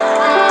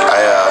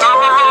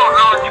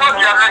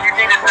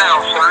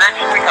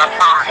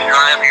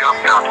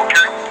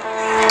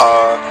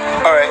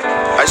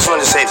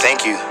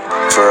thank you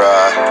for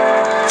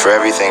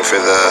everything, for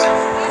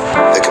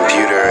the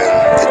computer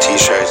and the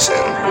t-shirts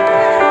and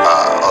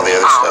all the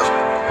other stuff.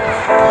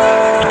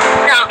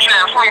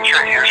 Chance, let me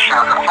tell you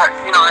something. I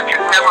could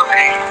never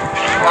be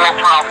more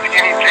proud of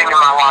anything in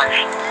my life,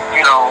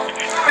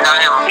 than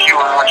I am of you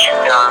and what you've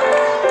done.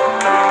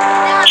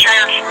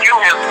 Chance, you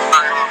have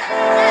done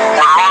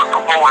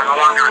remarkable and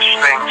wondrous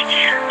things.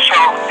 So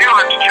you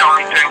don't have to tell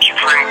me thank you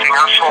for anything.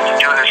 I'm supposed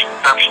to do that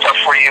stuff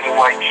for you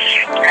anyway.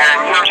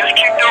 And, just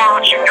keep doing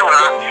what you're doing.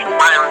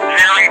 I am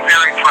very,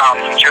 very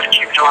proud of you. Just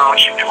keep doing what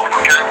you're doing,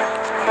 okay?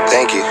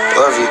 Thank you.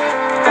 Love you.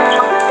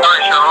 All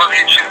right, son. Love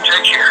you too.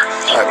 Take care.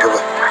 All right,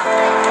 bye-bye.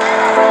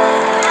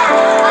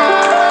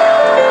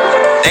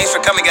 Thanks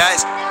for coming,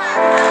 guys.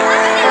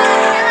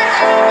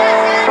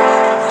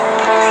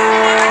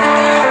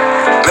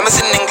 Remember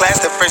sitting in class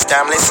the first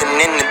time,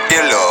 listening to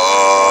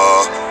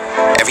Dilla.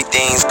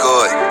 Everything's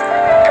good.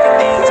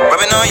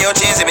 Rubbing on your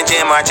chin, sipping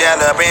Jim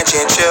Margiela, Branch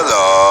and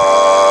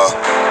Chilla.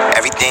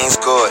 Everything's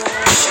good.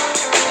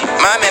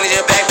 My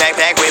manager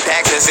backpack with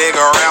packs of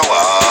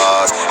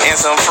cigarillas and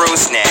some fruit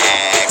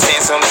snacks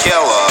and some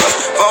killers.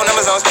 Phone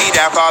numbers on speed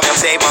dial, call them,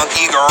 say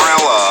monkey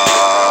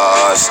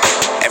gorillas.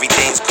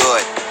 Everything's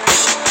good.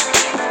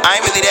 I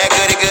ain't really that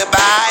good at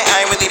goodbye.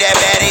 I ain't really that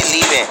bad at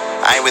leaving.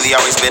 I ain't really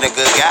always been a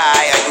good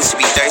guy. I used to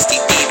be thirsty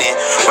thieving,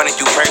 running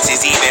through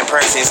purses, even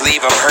persons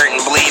leave them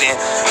hurting, bleeding.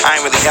 I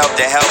ain't really helped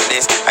the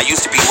helpless. I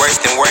used to be worse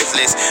than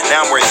worthless.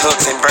 Now I'm worth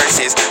hooks and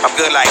verses. I'm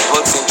good like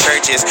books and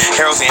churches,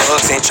 heralds and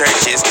hooks and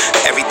churches.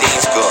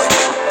 Everything's good.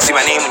 See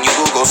my name when you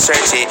Google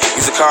search it.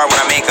 Use a card when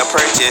I make a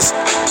purchase.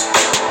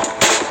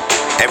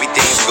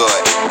 Everything's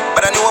good.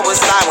 But I knew it was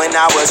fly when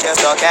I was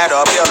just a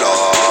caterpillar.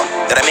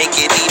 That I make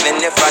it even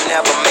if I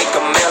never make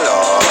a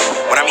miller.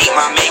 When I meet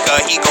my maker,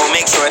 he gon'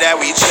 make sure that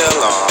we chill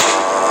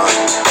on.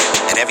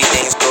 And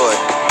everything's good.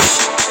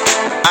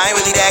 I ain't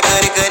really that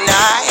good at good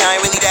night. I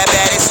ain't really that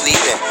bad at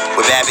sleeping.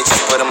 With bad bitches,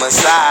 put them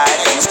aside.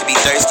 I used to be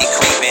thirsty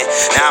creeping.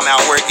 Now I'm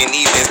out working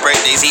evenings,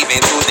 birthdays, even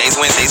Tuesdays,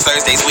 Wednesdays,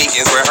 Thursdays,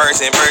 weekends,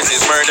 rehearsing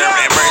verses, murder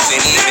and merging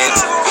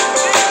events.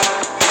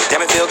 Damn,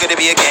 it feel good to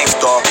be a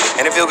gangster,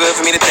 and it feel good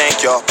for me to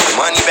thank y'all. Put the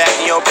money back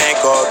in your bank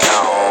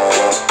account.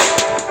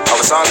 All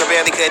the songs I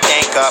barely could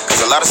think up,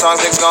 cause a lot of songs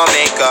niggas gon'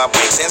 make up.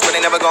 Make sense, but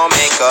they never gon'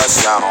 make us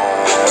sound.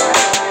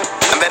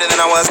 I'm better than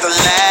I was the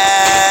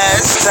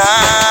last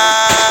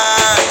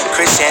time.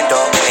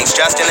 Crescendo, thanks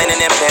Justin,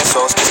 Lennon, and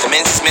pencils. Mr.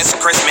 Menzies, Mr.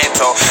 Chris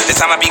Mento. This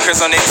time I beat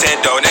Chris on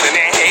Nintendo.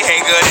 Hey,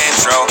 good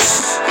intro.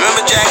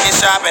 Remember jacking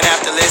shopping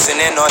after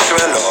listening on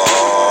Thriller.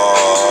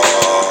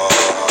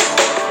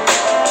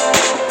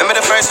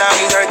 The first time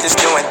you heard this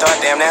new and thought,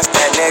 damn, that's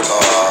that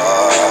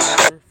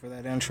nigga. For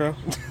that intro.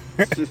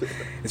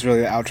 It's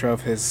really the outro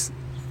of his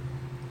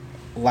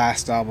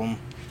last album.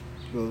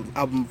 The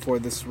album before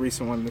this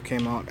recent one that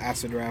came out,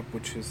 Acid Rap,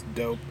 which is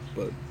dope.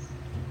 But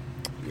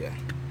yeah.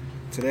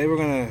 Today we're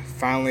gonna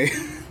finally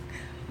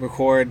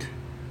record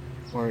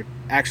the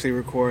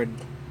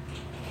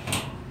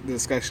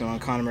discussion on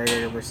Conor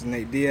McGregor versus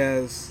Nate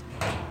Diaz.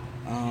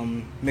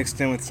 Mixed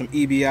in with some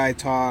EBI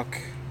talk,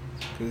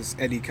 because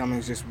Eddie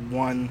Cummings just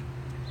won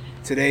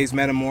today's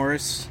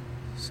Metamoris.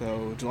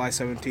 So July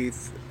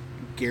 17th,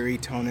 Gary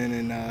Tonin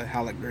and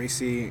Halleck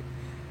Gracie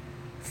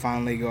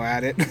finally go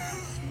at it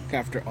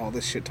after all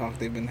this shit talk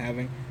they've been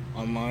having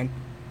online.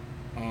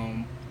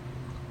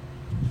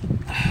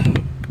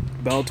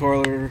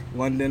 Bellator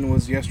London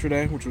was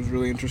yesterday, which was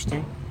really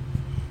interesting.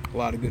 A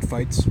lot of good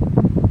fights.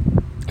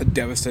 A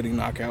devastating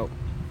knockout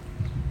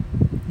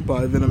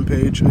by Venom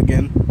Page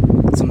again.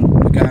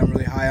 A guy I'm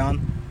really high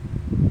on.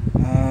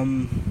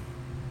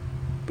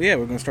 But yeah,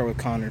 we're going to start with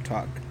Conor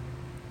talk.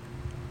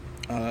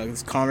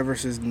 It's Conor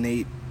versus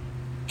Nate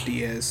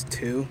Diaz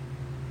 2.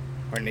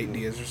 Or Nate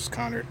Diaz versus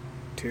Conor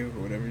 2,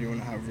 or whatever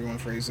however you want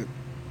to phrase it.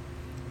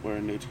 Where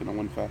Nate's going to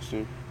win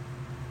faster.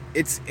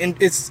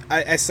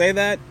 I say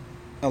that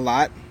a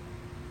lot,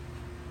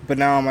 but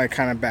now I'm like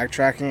kind of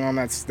backtracking on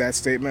that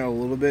statement a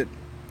little bit,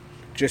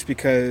 just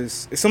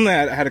because it's something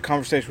that I had a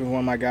conversation with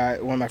one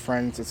of my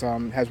friends that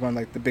has one of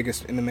like the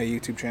biggest MMA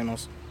YouTube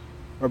channels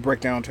or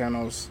breakdown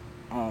channels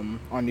on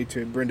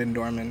YouTube, Brendan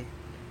Dorman.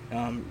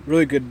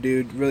 Really good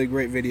dude, really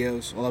great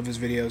videos. I love his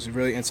videos. He's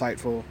really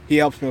insightful. He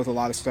helps me with a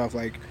lot of stuff.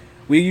 Like,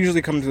 we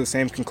usually come to the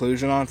same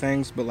conclusion on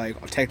things, but like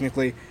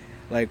technically,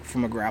 like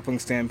from a grappling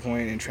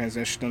standpoint and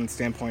transition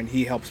standpoint,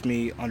 he helps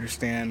me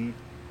understand.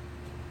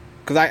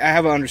 Because I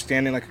have an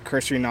understanding, like a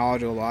cursory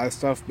knowledge of a lot of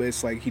stuff, but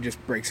it's like he just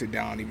breaks it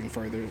down even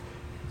further.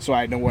 So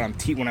I know what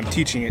when I'm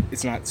teaching it,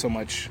 it's not so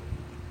much,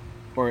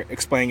 or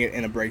explaining it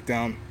in a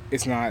breakdown,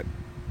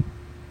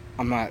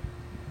 I'm not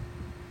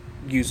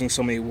using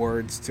so many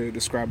words to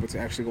describe what's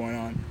actually going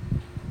on.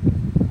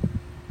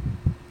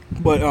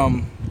 But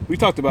we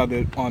talked about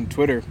it on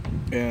Twitter,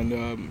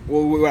 and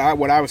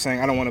what I was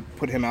saying, I don't want to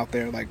put him out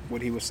there like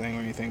what he was saying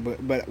or anything,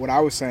 but what I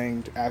was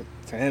saying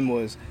to him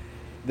was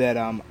that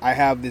I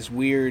have this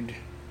weird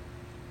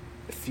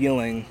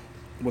feeling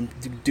when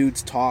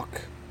dudes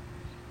talk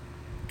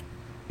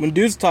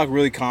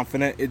really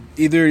confident,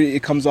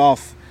 it comes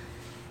off,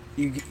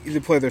 you either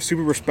play they're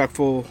super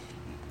respectful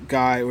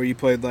guy, or you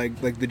played like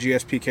the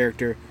GSP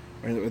character,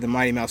 or the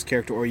Mighty Mouse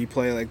character, or you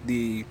play like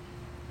the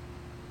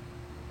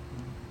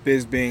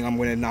Bizbing, I'm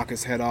going to knock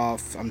his head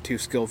off. I'm too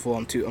skillful.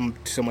 I'm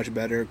so much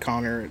better.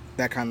 Connor,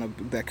 that kind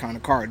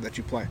of card that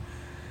you play.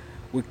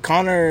 What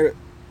Connor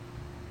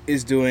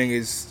is doing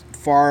is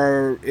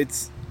far.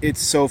 It's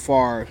so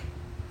far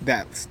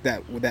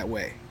that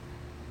way,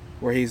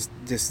 where he's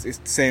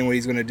just saying what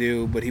he's going to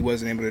do, but he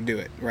wasn't able to do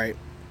it, right?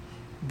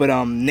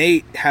 But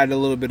Nate had a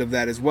little bit of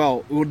that as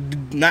well.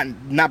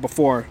 Not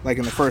before, like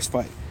in the first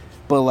fight,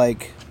 but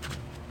like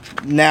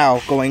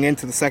now going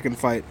into the second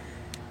fight.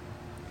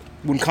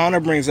 When Connor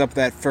brings up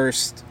that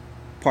first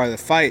part of the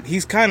fight,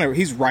 he's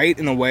right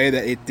in a way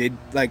that it did,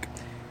 like,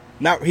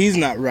 he's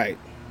not right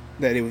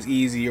that it was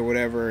easy or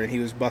whatever, and he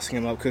was busting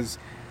him up, because,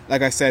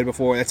 like I said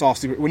before, that's all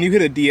super. When you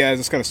hit a Diaz,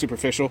 it's kind of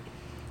superficial.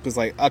 It's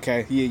like,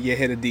 okay, you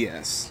hit a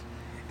Diaz.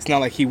 It's not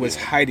like he was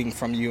hiding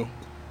from you.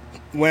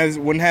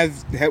 When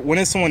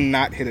has someone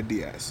not hit a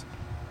Diaz?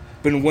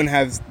 But when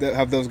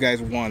have those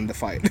guys won the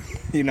fight?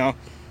 You know,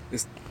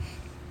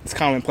 it's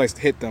commonplace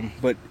to hit them,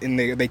 but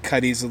they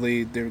cut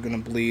easily. They're gonna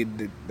bleed.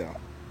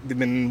 They've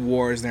been in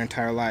wars their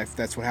entire life.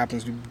 That's what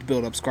happens. You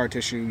build up scar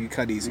tissue. You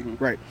cut easy,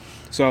 right?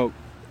 So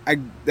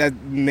that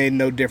made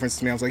no difference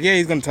to me. I was like, yeah,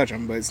 he's gonna touch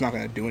him, but it's not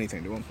gonna do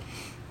anything to him.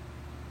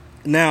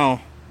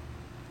 Now,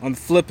 on the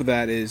flip of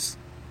that is,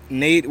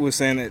 Nate was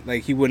saying that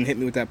like he wouldn't hit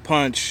me with that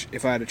punch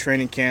if I had a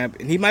training camp,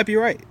 and he might be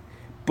right,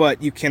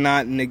 but you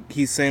cannot.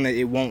 He's saying that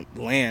it won't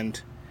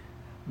land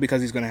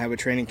because he's gonna have a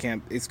training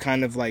camp. It's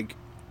kind of like,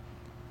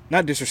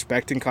 not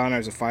disrespecting Connor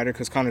as a fighter,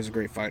 because Connor's a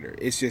great fighter.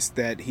 It's just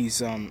that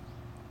he's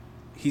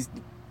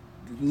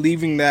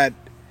leaving that.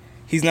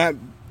 He's not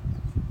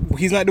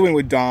doing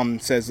what Dom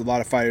says a lot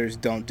of fighters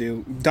don't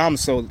do.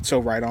 Dom's so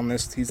right on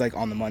this. He's like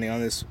on the money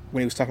on this when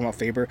he was talking about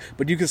Faber.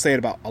 But you can say it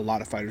about a lot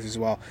of fighters as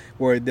well,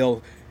 where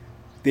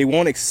they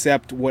won't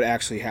accept what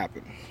actually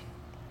happened.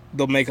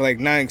 They'll make like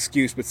not an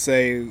excuse, but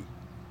say,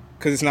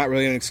 because it's not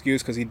really an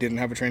excuse because he didn't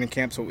have a training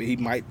camp, so he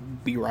might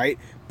be right.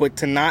 But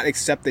to not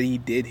accept that he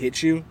did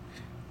hit you,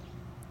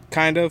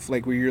 kind of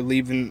like where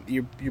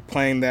you're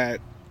playing that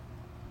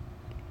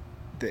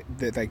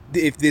like,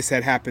 if this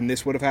had happened,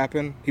 this would have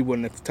happened. He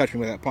wouldn't have touched me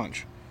with that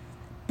punch,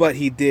 but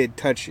he did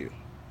touch you.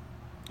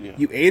 Yeah.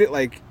 You ate it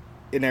like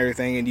and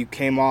everything, and you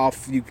came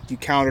off. You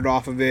countered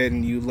off of it,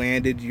 and you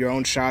landed your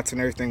own shots and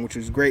everything, which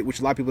was great. Which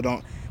a lot of people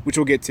don't. Which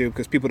we'll get to,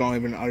 because people don't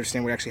even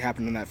understand what actually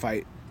happened in that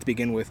fight to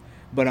begin with.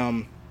 But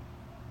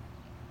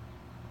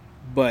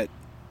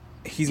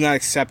he's not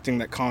accepting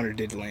that Connor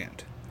did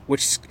land,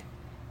 which.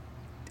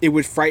 It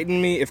would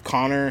frighten me if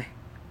Connor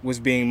was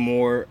being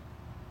more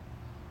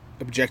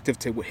objective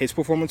to what his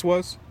performance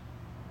was,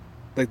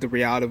 like the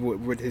reality of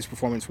what his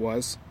performance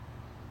was,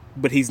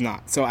 but he's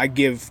not. So I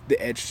give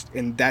the edge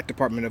in that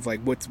department of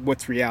like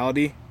what's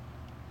reality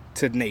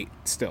to Nate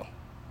still.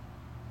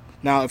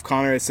 Now, if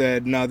Connor had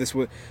said, no, this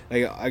was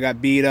like I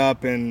got beat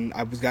up and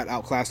I got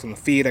outclassed on the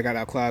feet, I got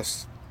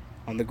outclassed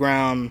on the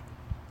ground.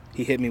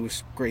 He hit me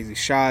with crazy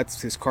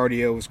shots. His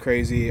cardio was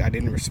crazy. I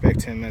didn't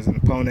respect him as an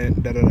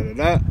opponent. Da da da da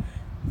da.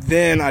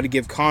 Then I'd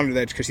give Connor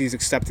that because he's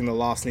accepting the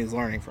loss and he's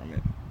learning from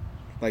it,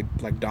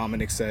 like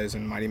Dominic says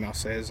and Mighty Mouse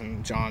says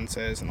and John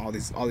says and all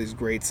these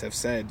greats have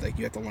said. Like,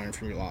 you have to learn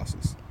from your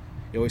losses.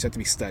 You always have to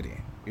be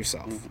studying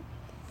yourself. Mm-hmm.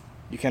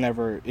 You can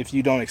never, if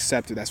you don't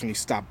accept it, that's when you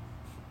stop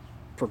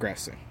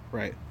progressing,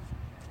 right?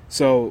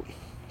 So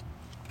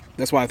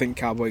that's why I think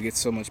Cowboy gets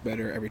so much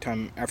better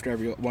after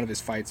every one of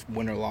his fights,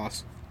 win or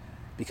loss,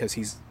 because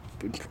he's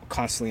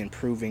constantly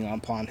improving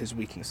upon his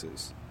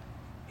weaknesses.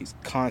 He's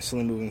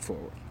constantly moving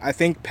forward. I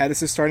think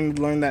Pettis is starting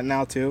to learn that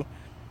now too,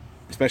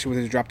 especially with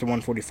his drop to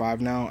 145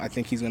 now. I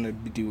think he's going to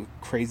do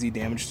crazy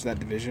damage to that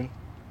division,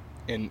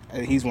 and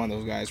he's one of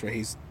those guys where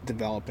he's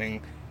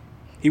developing.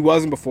 He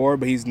wasn't before,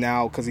 but he's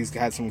now, because he's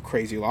had some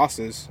crazy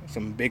losses,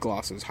 some big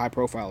losses,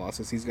 high-profile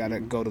losses. He's got to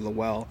go to the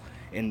well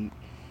and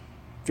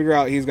figure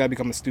out he's got to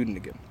become a student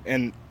again,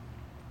 and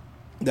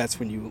that's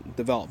when you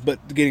develop.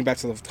 But getting back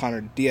to the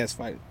Connor Diaz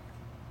fight,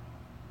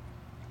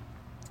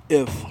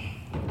 if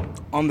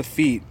on the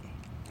feet,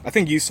 I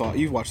think you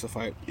watched the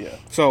fight. Yeah.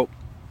 So,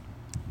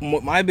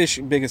 what my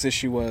biggest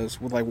issue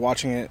was with like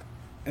watching it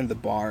in the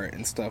bar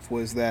and stuff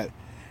was that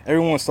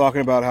everyone was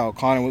talking about how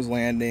Connor was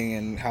landing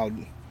and how,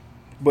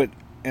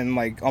 and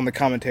like on the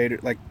commentator,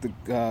 like the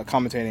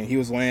commentating, he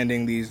was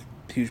landing these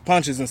huge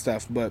punches and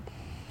stuff, but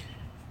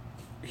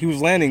he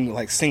was landing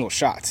like single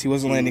shots. He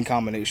wasn't landing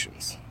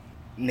combinations.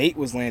 Nate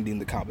was landing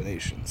the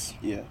combinations.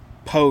 Yeah.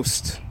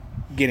 Post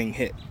getting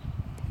hit.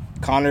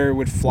 Connor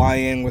would fly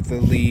in with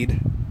the lead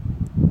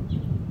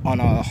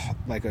on a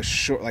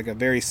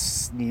very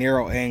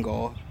narrow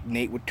angle.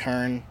 Nate would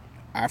turn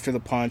after the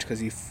punch because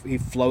he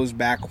flows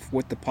back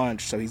with the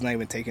punch, so he's not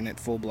even taking it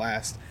full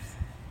blast.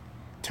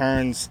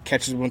 Turns,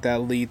 catches with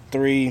that lead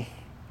 3.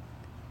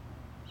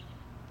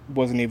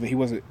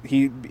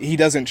 He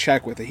doesn't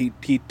check with it.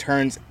 He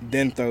turns,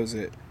 then throws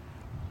it.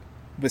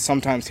 But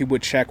sometimes he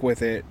would check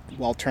with it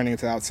while turning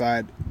to the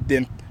outside,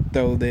 then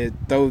throw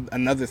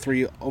another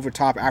 3 over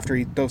top after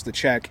he throws the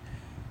check,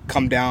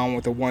 come down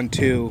with a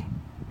 1-2,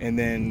 and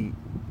then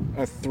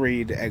a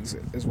 3 to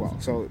exit as well.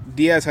 So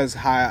Diaz has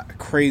high,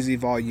 crazy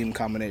volume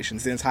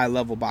combinations, and it's high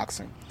level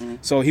boxing.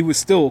 So he was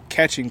still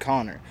catching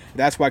Conor.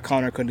 That's why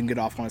Conor couldn't get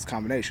off on his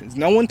combinations.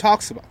 No one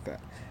talks about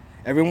that.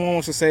 Everyone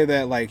wants to say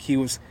that like he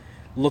was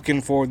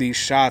looking for these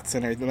shots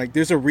and everything. Like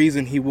there's a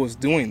reason he was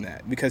doing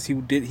that, because he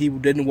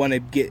didn't want to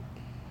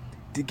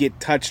get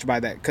touched by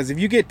that. Because if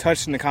you get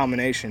touched in the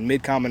combination,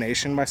 mid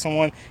combination by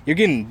someone, you're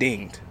getting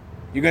dinged.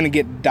 You're gonna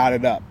get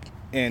dotted up,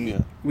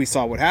 and we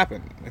saw what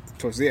happened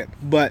towards the end.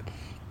 But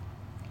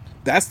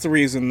that's the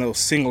reason those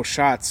single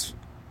shots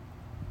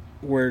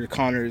were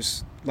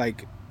Conor's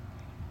like.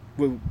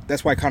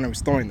 That's why Conor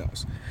was throwing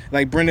those.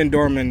 Like Brendan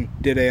Dorman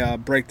did a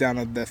breakdown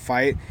of the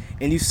fight,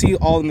 and you see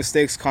all the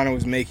mistakes Conor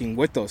was making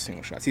with those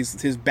single shots.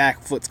 His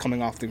back foot's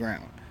coming off the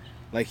ground,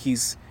 like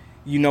his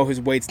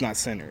weight's not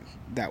centered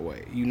that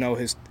way.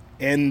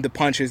 And the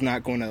punch is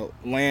not going to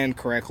land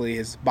correctly.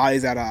 His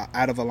body's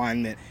out of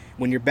alignment.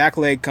 When your back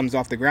leg comes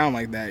off the ground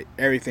like that,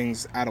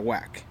 everything's out of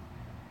whack,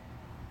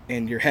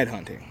 and you're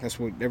headhunting. That's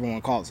what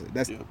everyone calls it.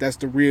 That's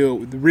the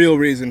real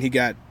reason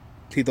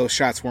those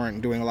shots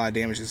weren't doing a lot of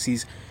damage. Is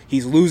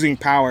he's losing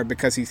power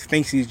because he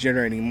thinks he's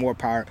generating more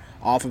power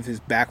off of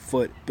his back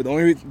foot. But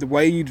the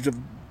way you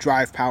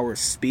drive power is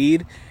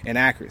speed and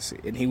accuracy,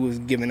 and he was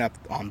giving up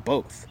on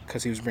both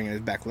because he was bringing his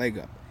back leg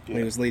up when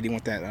he was leading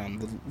with that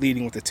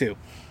leading with the 2.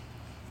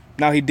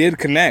 Now he did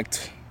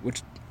connect,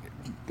 which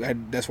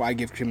that's why I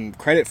give him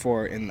credit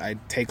for, and I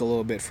take a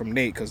little bit from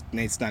Nate because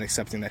Nate's not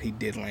accepting that he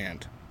did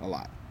land a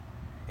lot.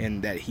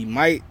 And that he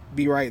might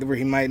be right where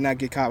he might not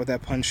get caught with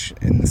that punch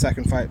in the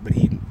second fight, but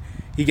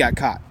he got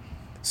caught.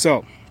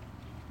 So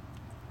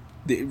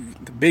the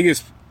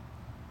biggest,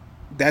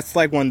 that's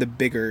like one of the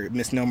bigger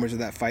misnomers of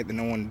that fight that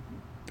no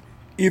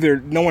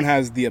one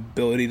has the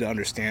ability to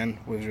understand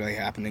what was really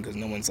happening, because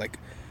no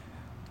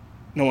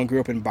one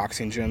grew up in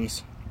boxing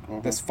gyms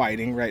that's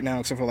fighting right now,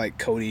 except for like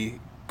Cody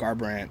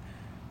Garbrandt,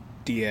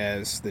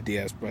 Diaz, the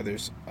Diaz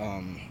brothers,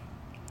 and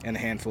a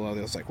handful of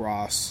others like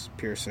Ross,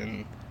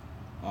 Pearson,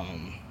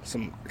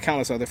 some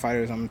countless other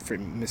fighters. I'm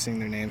missing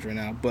their names right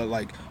now, but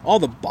like all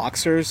the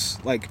boxers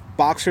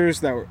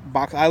that were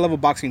high level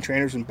boxing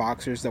trainers and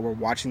boxers that were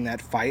watching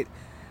that fight,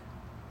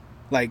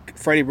 like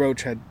Freddie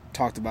Roach had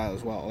talked about it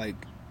as well. Like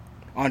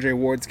Andre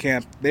Ward's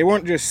camp, they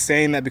weren't just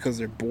saying that because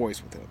they're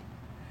boys with him.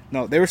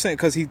 No, they were saying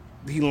because he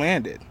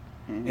landed,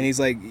 and he's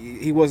like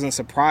he wasn't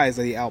surprised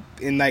that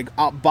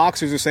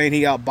boxers are saying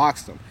he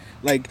outboxed them.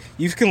 Like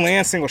you can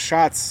land single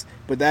shots,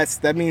 but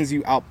that means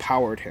you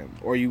outpowered him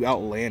or you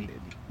outlanded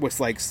with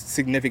like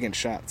significant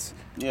shots,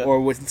 or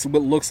with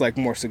what looks like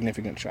more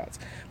significant shots.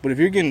 But if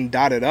you're getting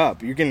dotted up,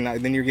 then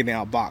you're getting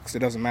outboxed. It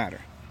doesn't matter.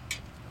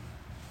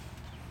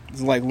 It's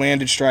like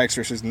landed strikes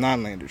versus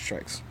non-landed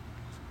strikes,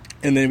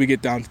 and then we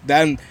get down.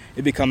 Then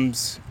it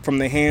becomes from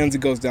the hands. It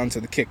goes down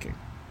to the kicking.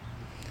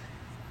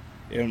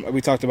 And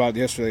we talked about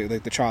yesterday,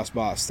 like the Charles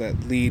Boss,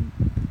 that lead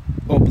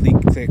oblique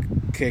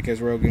kick,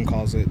 as Rogan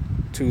calls it,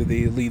 to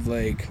the lead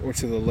leg or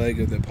to the leg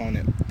of the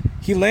opponent.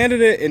 He landed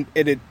it, and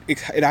it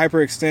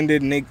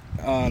hyperextended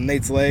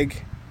Nate's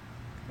leg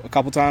a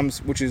couple times,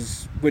 which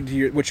is what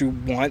you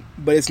want,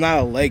 but it's not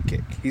a leg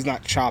kick. He's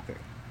not chopping.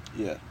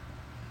 Yeah.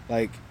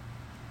 Like,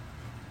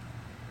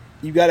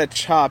 you got to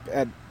chop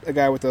at a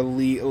guy with a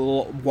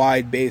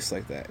wide base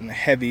like that and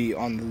heavy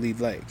on the lead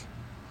leg.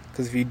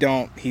 Because if you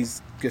don't,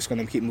 he's just going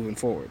to keep moving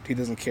forward. He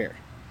doesn't care.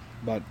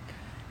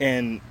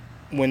 And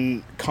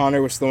when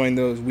Conor was throwing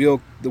the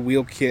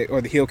wheel kick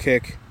or the heel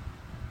kick,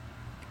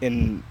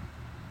 and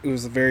it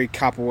was a very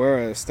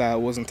capoeira style.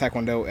 It wasn't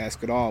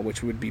Taekwondo-esque at all,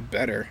 which would be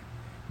better.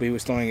 But he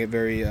was throwing it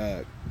very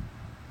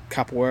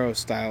capoeira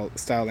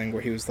styling,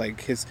 where he was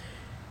like his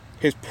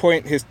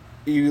point.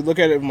 You look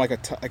at it from like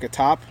a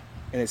top,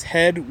 and his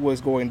head was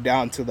going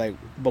down to like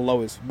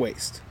below his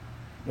waist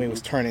when he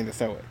was turning to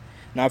throw it.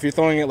 Now, if you're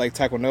throwing it like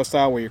Taekwondo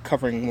style, where you're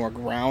covering more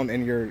ground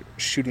and you're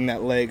shooting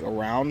that leg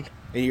around,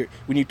 and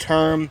when you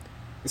turn,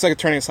 it's like a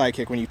turning side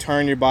kick. When you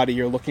turn your body,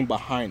 you're looking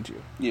behind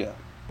you. Yeah.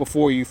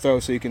 Before you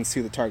throw, so you can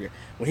see the target.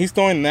 When he's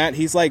throwing that,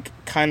 he's like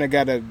kind of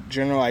got a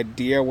general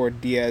idea where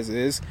Diaz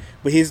is,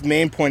 but his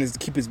main point is to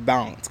keep his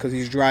balance, because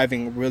he's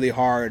driving really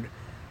hard,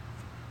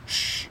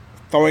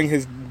 throwing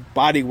his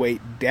body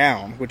weight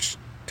down, which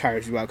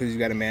tires you out because you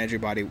got to manage your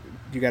body,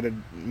 you got to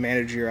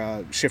manage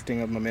your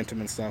shifting of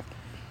momentum and stuff.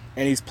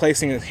 And he's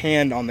placing his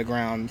hand on the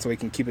ground so he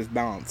can keep his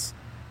balance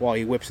while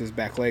he whips his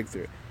back leg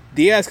through.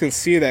 Diaz can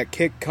see that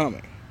kick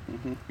coming,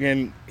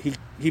 and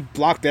he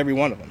blocked every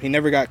one of them. He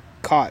never got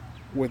caught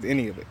with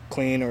any of it,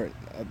 clean or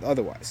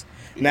otherwise.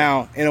 Yeah.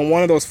 Now, in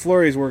one of those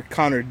flurries where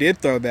Conor did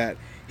throw that,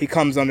 he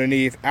comes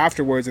underneath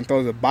afterwards and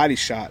throws a body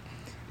shot,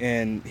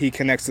 and he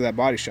connects to that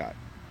body shot.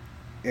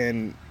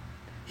 And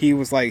he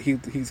was like,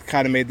 he's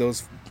kind of made the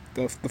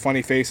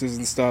funny faces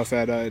and stuff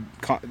at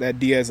that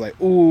Diaz, like,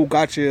 ooh,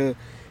 gotcha,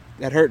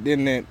 that hurt,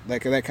 didn't it?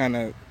 Like that kind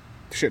of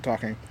shit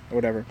talking or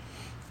whatever.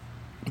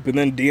 But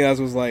then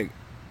Diaz was like,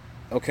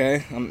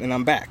 okay,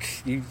 I'm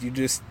back. You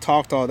just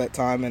talked all that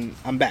time, and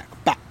I'm back.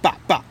 Bop, bop,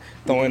 bop.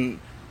 Throwing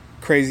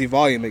crazy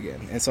volume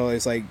again. And so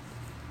it's like,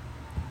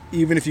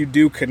 even if you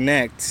do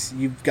connect,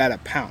 you've got to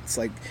pounce.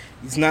 Like,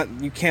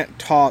 you can't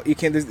talk,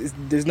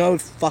 there's no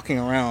fucking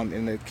around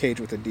in the cage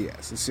with a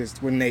Diaz. It's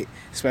just, with Nate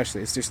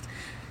especially, it's just,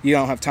 you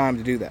don't have time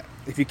to do that.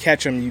 If you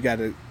catch him, you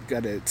gotta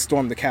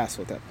storm the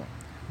castle at that point.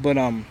 But,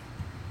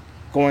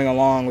 going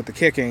along with the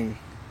kicking,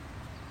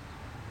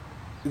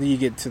 you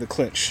get to the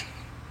clinch,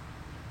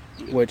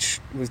 which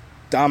was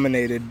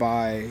dominated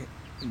by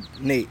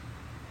Nate.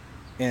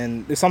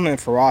 And there's something that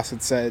Faraz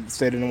had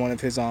stated in one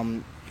of his,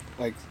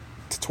 like,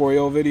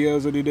 tutorial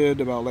videos that he did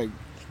about, like,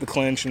 the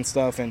clinch and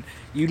stuff. And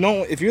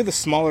if you're the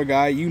smaller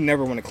guy, you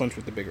never want to clinch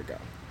with the bigger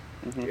guy.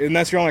 Mm-hmm.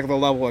 Unless you're on, like, the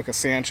level like a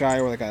Saenchai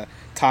or like a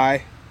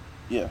Tai.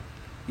 Yeah.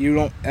 You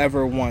don't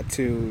ever want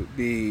to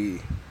be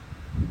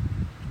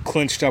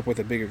clinched up with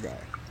a bigger guy.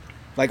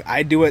 Like,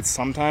 I do it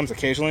sometimes,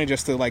 occasionally,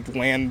 just to, like,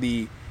 land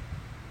the...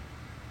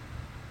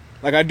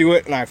 Like, I do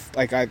it, and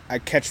I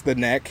catch the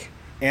neck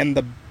and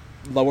the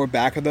lower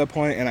back of the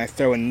opponent, and I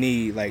throw a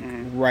knee, like,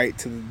 right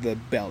to the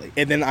belly.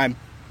 And then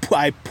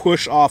I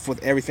push off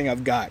with everything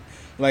I've got.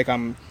 Like,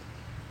 I'm,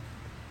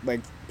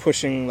 like,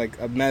 pushing,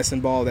 like, a medicine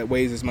ball that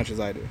weighs as much as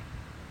I do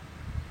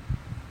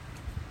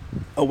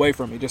away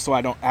from me, just so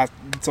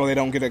they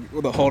don't get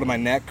the hold of my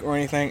neck or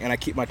anything, and I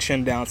keep my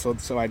chin down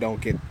so I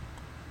don't get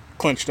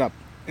clinched up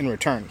in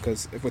return,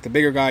 because with the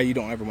bigger guy, you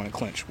don't ever want to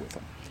clinch with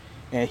him.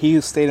 And he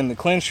stayed in the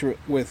clinch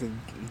with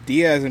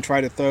Diaz and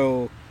tried to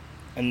throw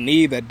a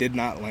knee that did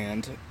not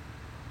land,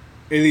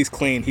 at least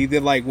clean. He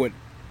did like what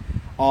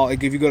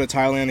if you go to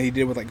Thailand, he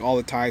did what like all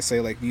the Thais say,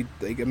 like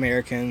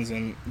Americans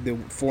and the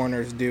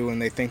foreigners do,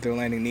 and they think they're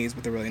landing knees,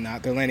 but they're really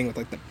not. They're landing with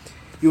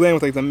you land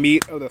with like the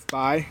meat of the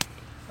thigh,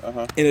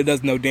 and it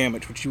does no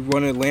damage. What you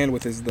want to land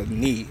with is the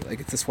knee. Like,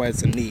 that's why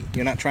it's a knee.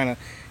 You're not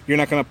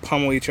gonna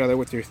pummel each other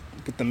with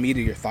the meat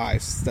of your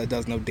thighs. That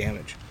does no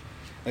damage.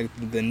 Like,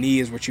 the knee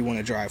is what you want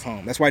to drive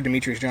home. That's why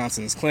Demetrius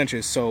Johnson's clinch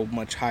is so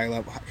much higher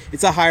level.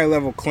 It's a higher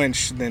level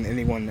clinch than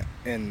anyone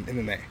in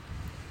MMA.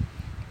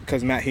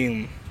 Because Matt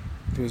Hume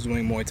was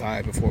doing Muay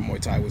Thai before Muay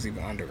Thai was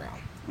even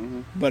underground.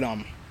 Mm-hmm. But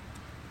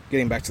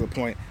getting back to the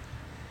point,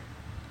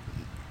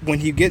 when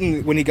he got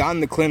in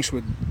the clinch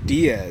with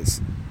Diaz,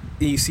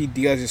 you see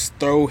Diaz just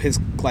throw his,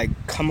 like,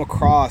 come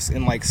across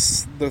and, like,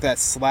 with that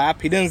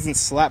slap. He doesn't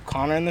slap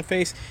Conor in the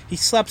face. He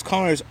slaps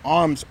Conor's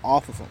arms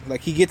off of him.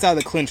 Like, he gets out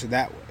of the clinch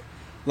that way.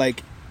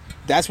 Like,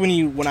 that's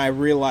when I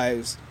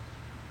realized,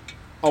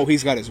 oh,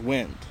 he's got his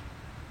wind.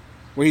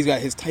 Where he's got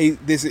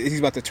he's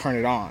about to turn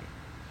it on.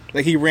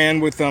 Like, he ran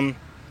with them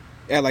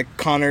at, like,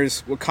 Conor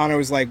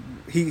was like,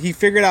 he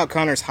figured out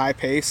Conor's high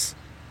pace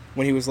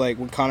when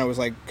Conor was,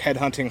 like,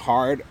 headhunting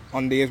hard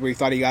on days where he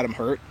thought he got him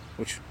hurt,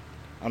 which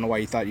I don't know why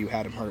you thought you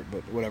had him hurt,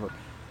 but whatever.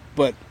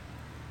 But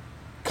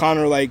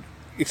Conor, like,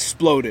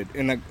 exploded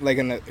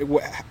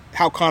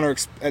how Conor,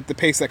 at the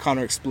pace that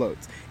Conor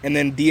explodes. And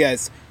then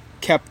Diaz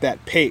kept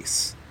that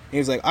pace. And he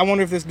was like, I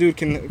wonder if this dude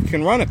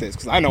can run at this,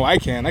 because I know I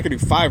can. I could do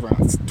 5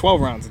 rounds,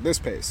 12 rounds at this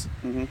pace.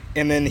 Mm-hmm.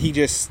 And then he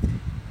just,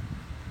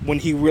 when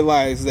he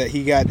realized that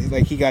he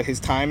got his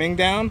timing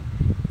down,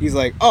 he's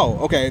like, oh,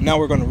 okay, now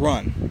we're going to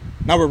run.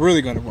 Now we're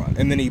really going to run.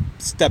 And then he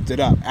stepped it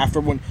up. After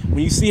when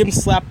you see him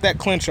slap that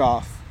clinch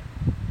off,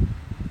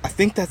 I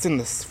think that's in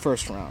the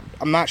first round.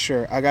 I'm not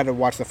sure. I got to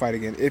watch the fight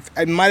again.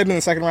 It might have been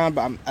the second round,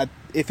 but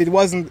if it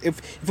wasn't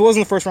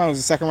the first round, it was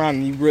the second round,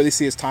 and you really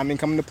see his timing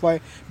come into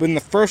play. But in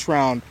the first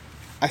round,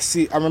 I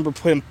remember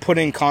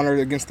putting Conor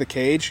against the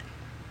cage,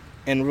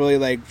 and really,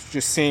 like,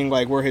 just seeing,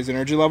 like, where his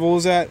energy level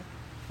was at.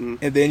 Mm.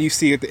 And then you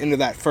see at the end of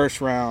that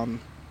first round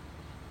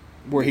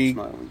where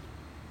smiling.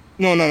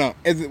 No.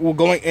 We're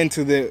going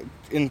into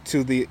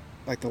the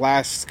like the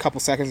last couple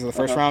seconds of the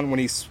first round when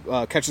he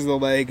catches the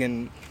leg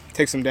and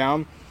takes him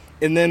down.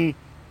 And then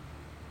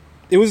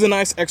it was a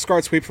nice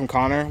X-guard sweep from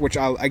Conor, which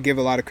I give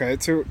a lot of credit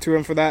to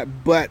him for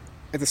that. But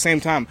at the same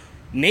time,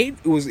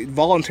 Nate was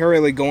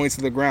voluntarily going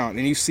to the ground,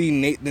 and you see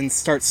Nate then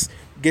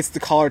gets the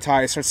collar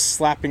tie, starts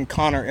slapping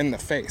Conor in the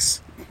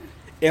face.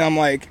 And I'm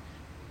like,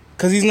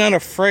 because he's not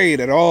afraid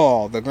at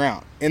all of the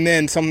ground. And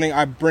then something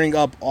I bring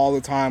up all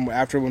the time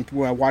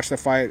when I watch the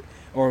fight,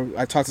 or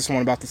I talk to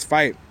someone about this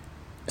fight,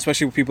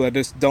 especially with people that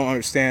just don't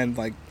understand,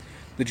 like,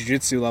 the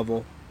jiu-jitsu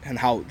level and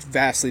how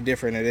vastly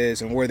different it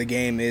is, and where the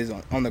game is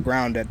on the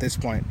ground at this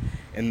point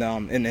in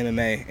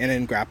MMA and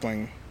in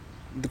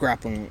the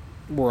grappling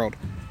world.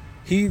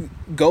 He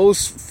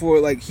goes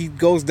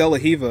De La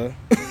Riva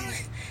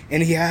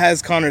and he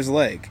has Conor's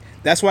leg.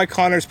 That's why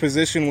Conor's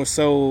position was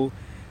so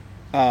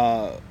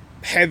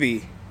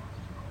heavy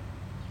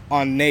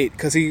on Nate,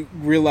 because he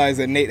realized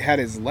that Nate had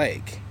his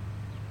leg.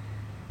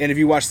 And if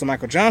you watch the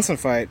Michael Johnson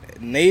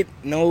fight, Nate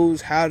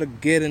knows how to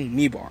get a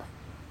knee bar.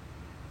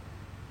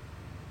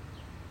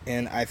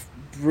 And I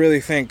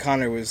really think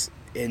Conor was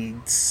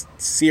in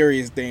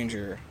serious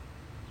danger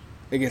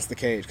against the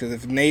cage, because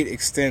if Nate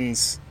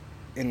extends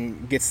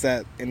and gets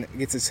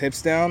his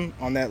hips down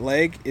on that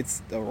leg,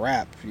 it's a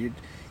wrap.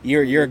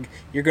 You're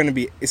going to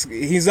be.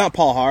 He's not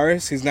Paul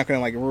Harris. He's not going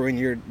to, like,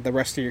 ruin the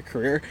rest of your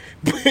career,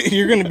 but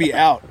you're going to be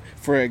out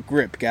for a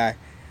grip, guy.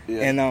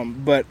 Yeah. And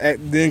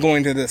then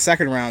going to the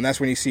second round, that's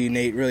when you see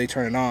Nate really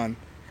turn it on.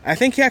 I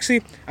think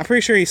I'm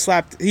pretty sure he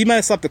might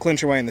have slapped the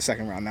clinch away in the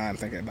second round, now I'm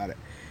thinking about it.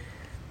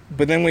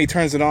 But then when he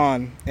turns it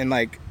on, and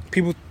like,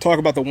 people talk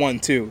about the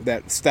 1-2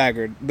 that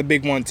staggered, the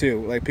big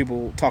 1-2. Like,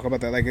 people talk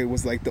about that like it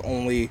was like the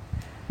only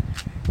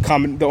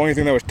thing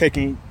that was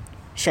taking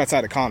shots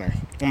out of Conor.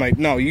 I'm like,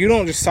 no, you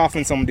don't just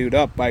soften some dude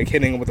up by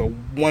hitting him with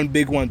one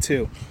big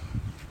 1-2.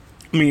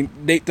 I mean,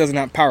 Nate doesn't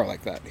have power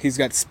like that. He's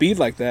got speed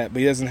like that, but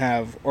he doesn't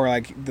have, or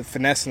like the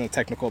finesse and the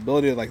technical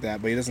ability like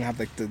that, but he doesn't have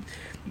like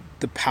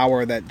the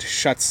power that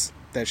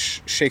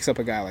shakes up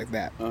a guy like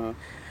that. Uh-huh.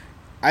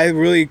 I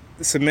really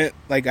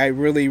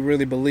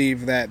really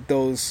believe that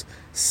those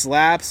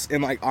slaps,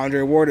 and like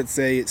Andre Ward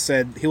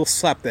said he'll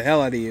slap the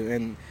hell out of you,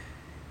 and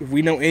if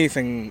we know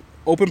anything,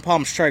 open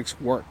palm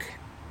strikes work.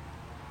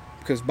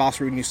 Because Bas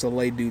Rutten used to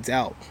lay dudes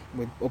out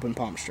with open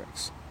palm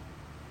strikes.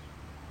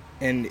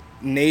 And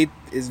Nate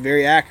is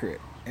very accurate.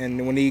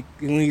 And when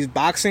he's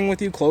boxing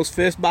with you, close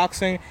fist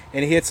boxing,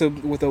 and he hits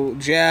with a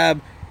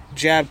jab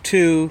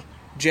 2,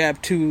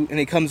 and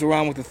he comes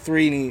around with a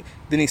 3, and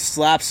then he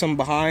slaps him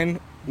behind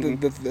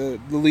the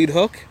lead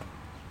hook.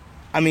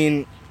 I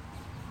mean,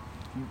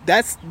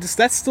 that's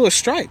still a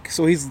strike.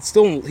 So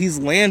he's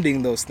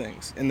landing those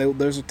things, and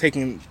those are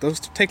taking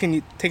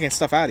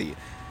stuff out of you.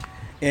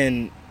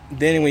 And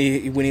then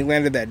when he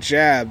landed that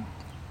jab,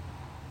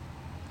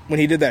 when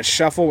he did that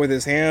shuffle with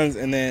his hands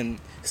and then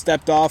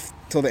stepped off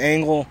till the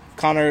angle,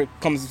 Conor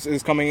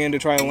is coming in to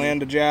try to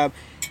land a jab,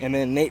 and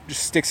then Nate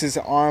just sticks his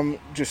arm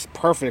just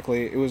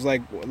perfectly. It was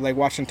like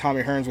watching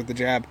Tommy Hearns with the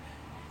jab.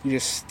 He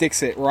just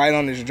sticks it right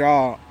on his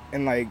jaw,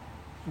 and like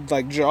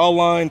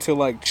jawline to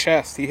like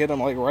chest. He hit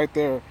him like right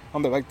there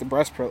on the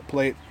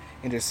breastplate,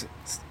 and just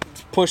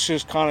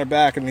pushes Conor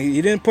back. And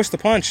he didn't push the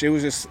punch. It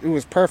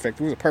was perfect.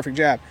 It was a perfect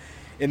jab.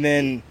 And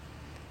then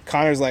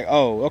Conor's like,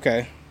 oh,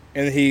 okay.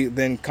 And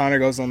then Conor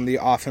goes on the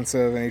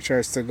offensive, and he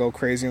tries to go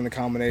crazy in the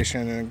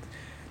combination.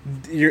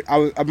 And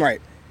I'm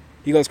right.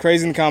 He goes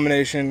crazy in the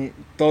combination,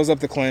 throws up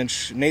the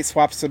clinch. Nate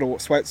swipes it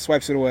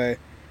away.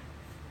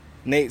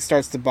 Nate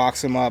starts to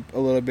box him up a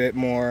little bit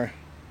more.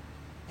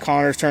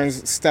 Conor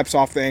steps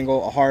off the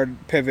angle, a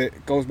hard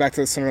pivot, goes back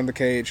to the center of the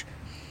cage.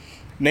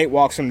 Nate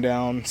walks him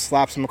down,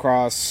 slaps him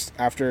across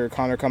after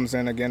Conor comes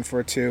in again for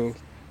a 2.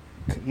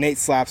 Nate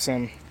slaps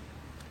him.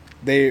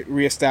 They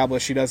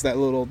reestablish. He does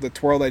the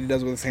twirl that he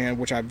does with his hand,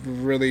 which I've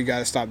really got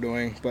to stop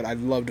doing, but I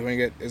love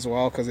doing it as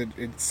well because it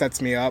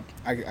sets me up.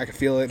 I can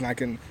feel it, and I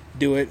can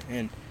do it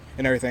and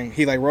everything.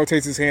 He like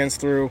rotates his hands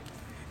through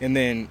and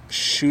then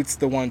shoots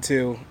the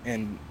 1-2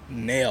 and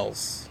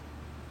nails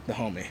the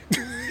homie.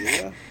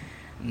 Yeah.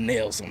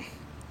 Nails him.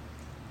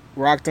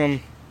 Rocked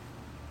him,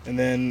 and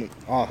then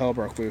all hell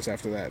broke loose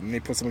after that. And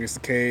he puts him against the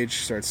cage,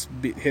 starts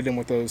hitting him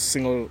with those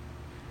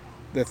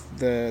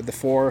the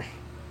 4.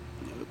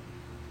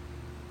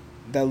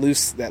 That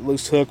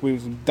loose hook, we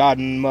was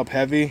dotting him up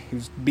heavy. He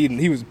was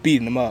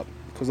beating him up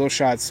because those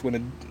shots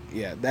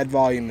that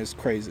volume is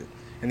crazy.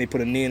 And they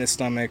put a knee in his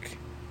stomach,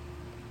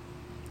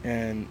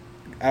 and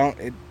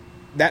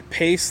that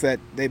pace that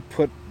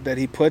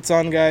he puts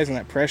on guys and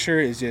that pressure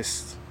is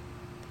just,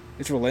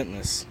 it's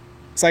relentless.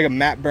 It's like a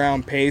Matt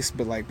Brown pace,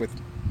 but like with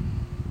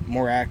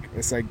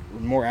it's like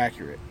more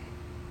accurate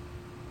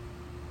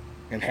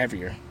and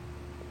heavier.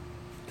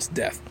 It's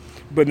death.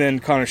 But then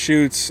Conor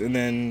shoots, and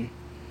then.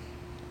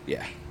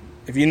 Yeah,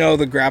 if you know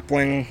the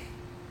grappling,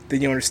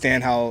 then you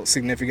understand how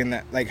significant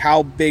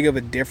how big of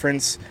a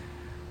difference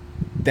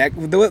that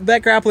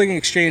grappling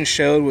exchange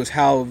showed was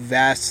how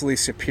vastly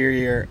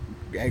superior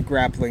at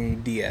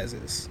grappling Diaz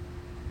is.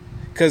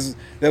 Because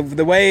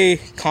the way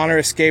Conor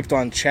escaped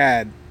on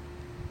Chad,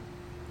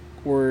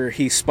 where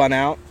he spun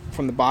out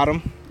from the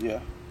bottom,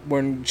 Yeah.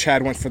 when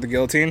Chad went for the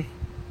guillotine,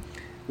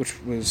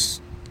 which was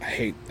I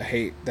hate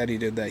that he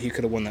did that. He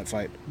could have won that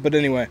fight, but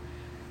anyway,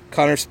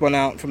 Conor spun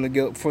out from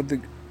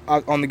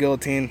on the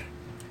guillotine,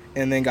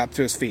 and then got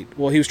to his feet.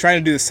 Well, he was trying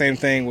to do the same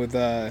thing with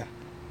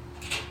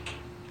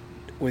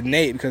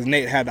Nate, because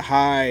Nate had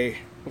high.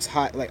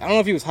 Like, I don't know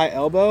if he was high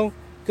elbow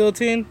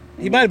guillotine.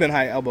 He might have been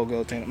high elbow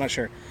guillotine. I'm not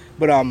sure,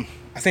 but I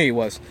think he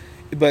was.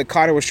 But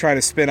Conor was trying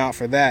to spin out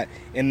for that,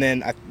 and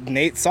then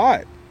Nate saw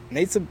it.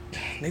 Nate's a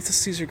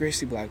Cesar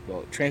Gracie black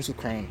belt. Trains with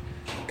Crone.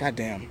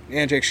 Goddamn,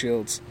 and Jake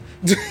Shields.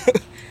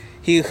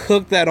 He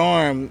hooked that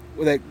arm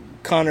that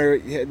Conor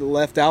had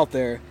left out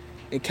there.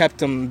 It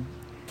kept him.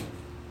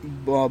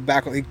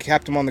 Back, he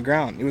kept him on the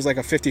ground. It was like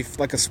a split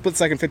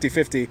second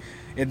 50-50,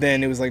 and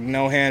then it was like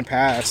no hand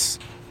pass.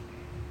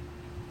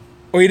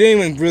 Or he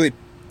didn't even really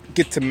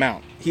get to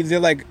mount. He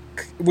did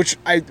which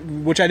I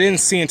didn't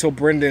see until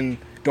Brendan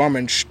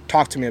Dorman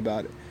talked to me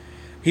about it.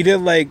 He did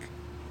like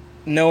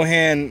no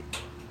hand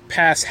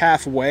pass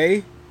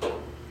halfway,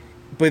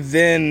 but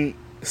then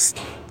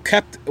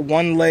kept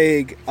one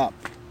leg up,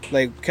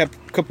 like kept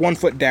one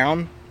foot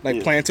down,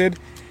 planted.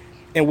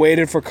 And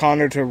waited for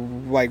Conor to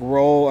like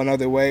roll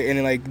another way,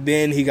 and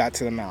then he got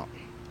to the mount,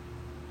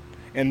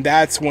 and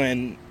that's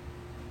when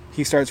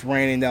he starts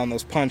raining down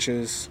those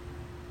punches.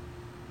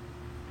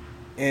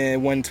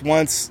 And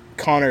once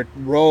Conor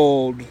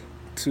rolled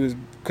to his,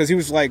 because he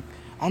was like,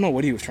 I don't know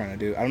what he was trying to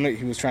do. I don't know if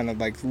he was trying to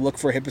like look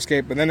for a hip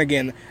escape. But then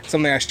again,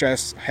 something I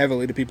stress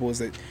heavily to people is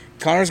that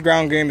Conor's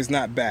ground game is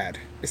not bad.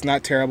 It's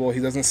not terrible.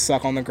 He doesn't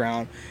suck on the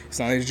ground. It's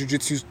not his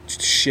jiu-jitsu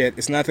shit.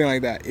 It's nothing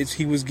like that.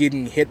 He was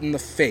getting hit in the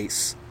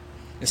face.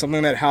 It's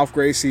something that Ralph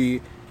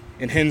Gracie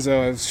and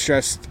Henzo have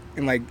stressed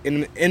in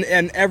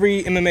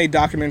every MMA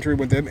documentary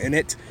with them in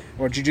it,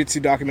 or jiu-jitsu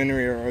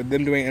documentary, or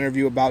them doing an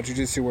interview about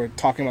jiu-jitsu or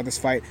talking about this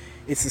fight.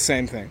 It's the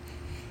same thing.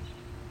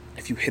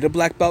 If you hit a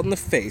black belt in the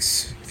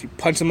face, if you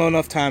punch them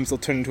enough times, they'll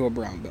turn into a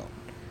brown belt.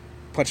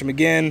 Punch them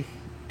again,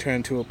 turn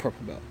into a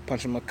purple belt.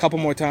 Punch them a couple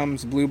more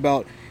times, blue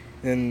belt,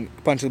 then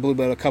punch the blue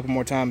belt a couple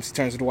more times,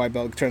 turns into a white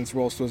belt,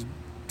 rolls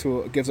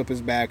gives up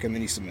his back, and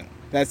then you submit.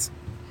 That's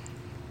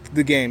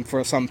the game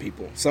for some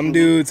people. Some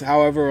dudes,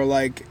 however, are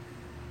like,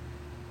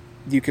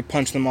 you could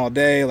punch them all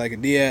day like a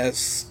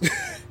Diaz,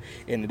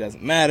 and it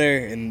doesn't matter,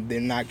 and they're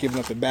not giving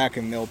up the back,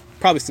 and they'll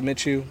probably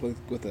submit you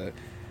with a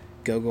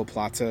Gogo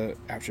Plata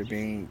after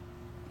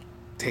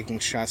taking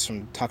shots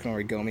from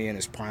Takanori Gomi in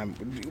his prime.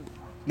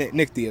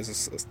 Nick Diaz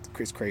is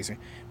crazy,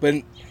 but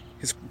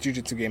his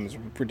jiu-jitsu game is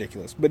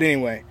ridiculous. But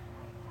anyway,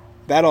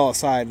 that all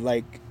aside,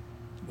 like,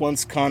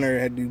 once Conor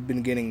had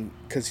been getting,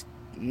 because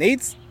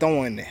Nate's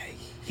throwing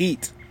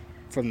heat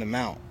from the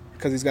mount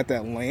because he's got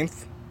that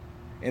length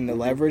and the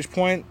leverage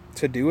point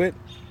to do it,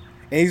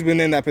 and he's been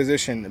in that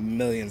position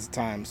millions of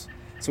times.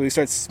 So he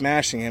starts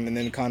smashing him, and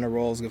then Conor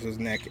rolls, gives his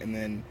neck, and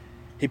then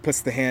he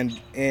puts the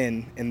hand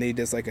in, and he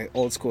does like an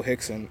old school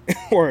Hickson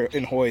or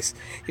in Hoist.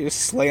 He just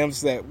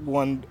slams that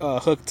one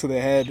hook to the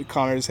head,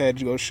 Conor's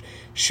head,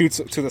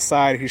 shoots to the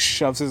side. He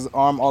shoves his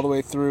arm all the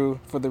way through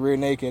for the rear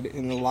naked,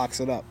 and then locks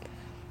it up,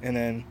 and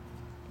then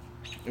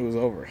it was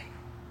over.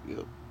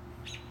 Yep.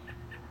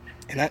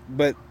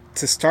 But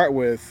to start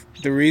with,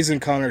 the reason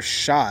Conor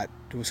shot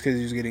was because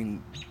he was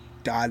getting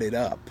dotted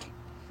up.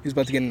 He was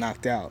about to get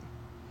knocked out.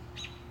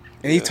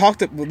 And he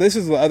talked. Well, this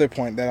is the other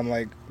point that I'm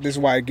like. This is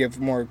why I give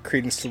more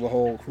credence to the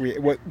whole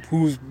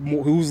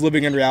who's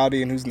living in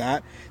reality and who's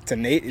not. To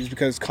Nate is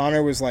because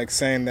Conor was like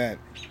saying that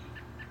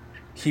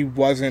he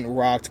wasn't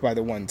rocked by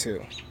the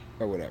 1-2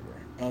 or whatever.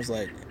 I was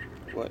like,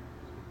 what?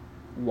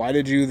 Why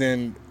did you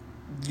then?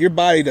 Your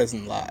body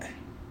doesn't lie.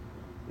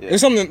 Yeah.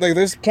 There's something like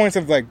there's points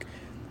of like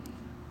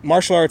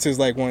martial arts is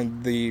like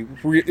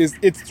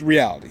it's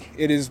reality.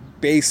 It is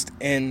based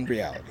in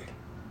reality.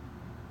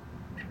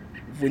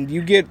 When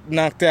you get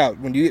knocked out,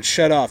 when you get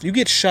shut off,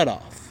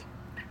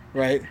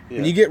 right? Yeah.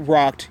 When you get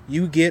rocked,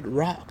 you get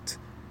rocked.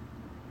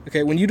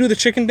 Okay, when you do the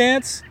chicken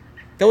dance,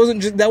 that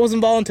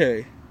wasn't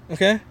voluntary.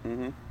 Okay,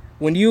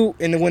 when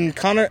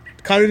Conor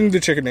didn't do the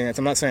chicken dance,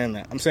 I'm not saying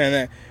that. I'm saying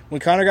that when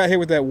Conor got hit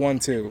with that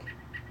 1-2,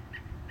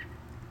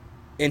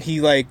 and he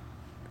like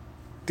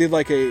did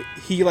like a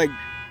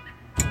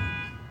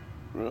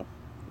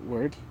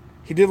word.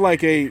 He did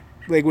like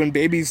when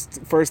babies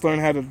first learn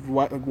how to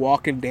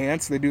walk and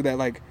dance, they do that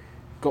like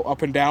go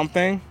up and down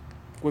thing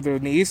with their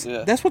knees.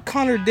 Yeah. That's what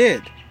Conor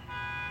did.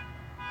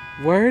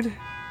 Word.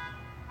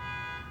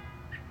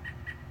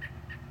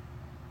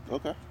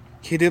 Okay.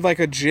 He did like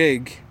a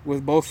jig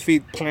with both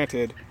feet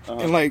planted,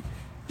 and like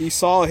you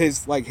saw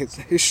his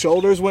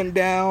shoulders went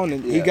down,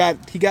 and he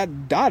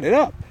got dotted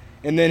up,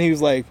 and then he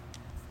was like,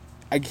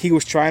 he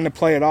was trying to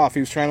play it off. He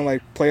was trying to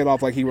like play it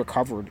off like he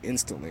recovered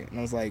instantly, and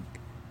I was like.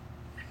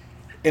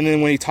 And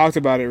then when he talked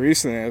about it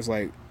recently, I was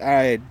like,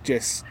 I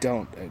just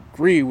don't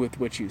agree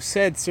with what you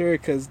said, sir,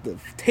 because the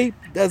tape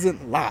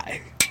doesn't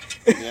lie.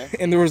 Yeah.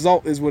 And the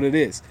result is what it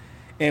is.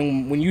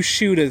 And when you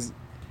shoot as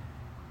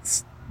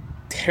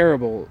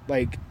terrible,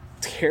 like,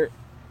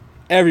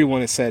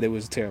 everyone has said it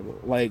was terrible.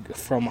 Like,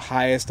 from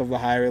highest of the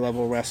higher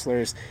level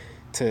wrestlers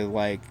to,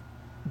 like,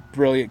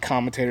 brilliant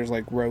commentators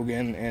like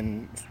Rogan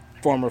and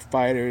former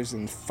fighters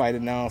and fight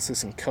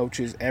analysis and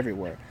coaches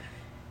everywhere.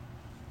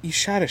 You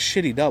shot a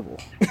shitty double.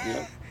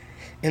 Yeah.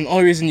 And the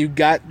only reason you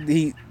got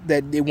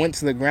that it went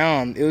to the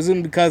ground, it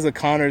wasn't because of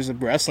Conor's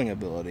wrestling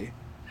ability.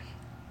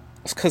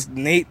 It's because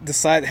Nate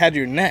had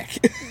your neck.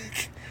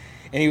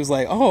 And he was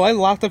like, "Oh, I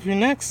locked up your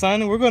neck,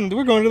 son, and we're going to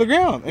the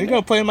ground. And you're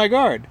going to play in my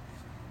guard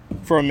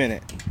for a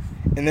minute."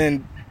 And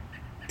then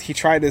he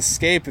tried to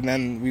escape, and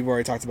then we've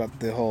already talked about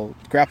the whole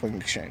grappling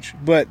exchange.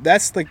 But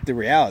that's like the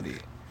reality.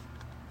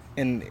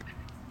 And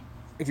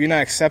if you're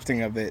not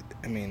accepting of it,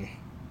 I mean,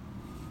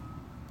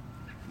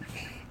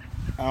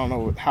 I don't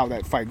know how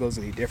that fight goes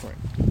any different.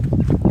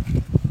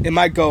 It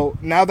might go,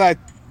 now that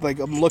like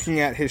I'm looking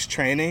at his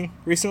training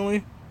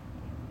recently.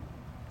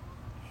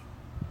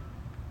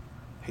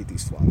 I hate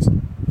these flies.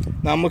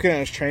 Now I'm looking at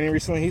his training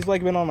recently. He's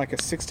like been on like a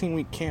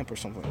 16-week camp or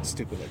something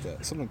stupid like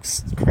that. Something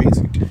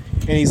crazy.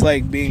 And he's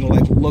like being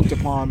like looked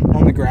upon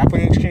on the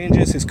grappling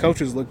exchanges. His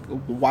coach is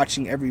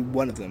watching every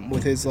one of them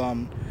with his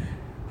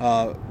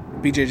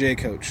BJJ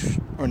coach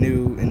or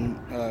new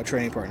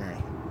training partner,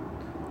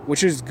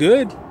 which is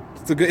good.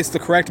 It's the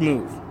correct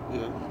move.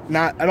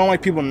 Yeah. I don't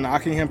like people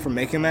knocking him for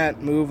making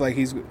that move. Like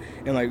you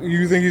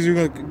think he's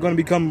going to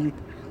become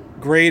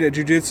great at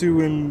jiu-jitsu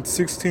in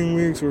 16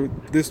 weeks or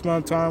this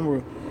amount of time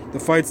or the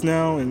fights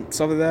now and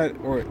stuff like that,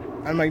 or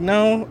I'm like,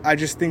 no, I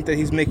just think that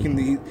he's making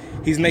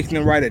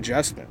the right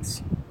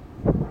adjustments.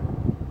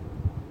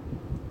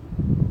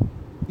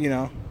 You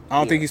know, I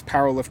don't think he's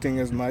powerlifting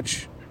as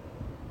much.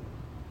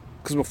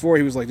 Because before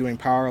he was like doing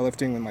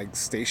powerlifting and like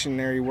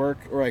stationary work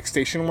or like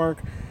station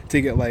work to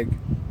get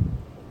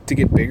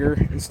bigger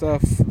and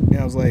stuff. And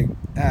I was like,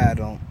 I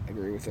don't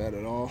agree with that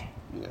at all.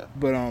 Yeah.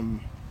 But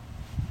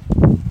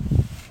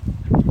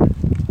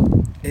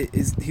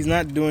he's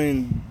not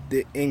doing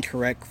the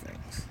incorrect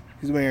things.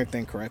 He's doing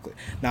everything correctly.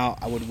 Now,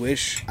 I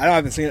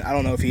haven't seen it. I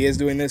don't know if he is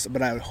doing this,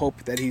 but I would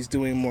hope that he's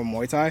doing more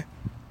Muay Thai.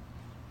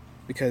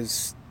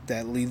 Because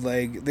that lead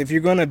leg, if you're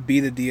going to be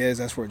the Diaz,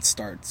 that's where it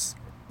starts.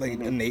 Like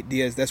Nate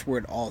Diaz, that's where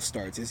it all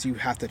starts, is you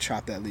have to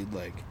chop that lead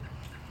leg.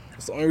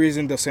 That's the only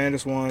reason Dos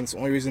Santos won. It's the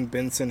only reason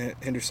Benson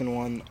Henderson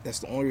won. That's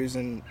the only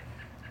reason,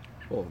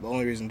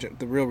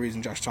 the real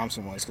reason Josh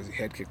Thompson won is because he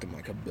head kicked him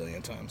like a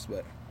billion times.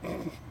 But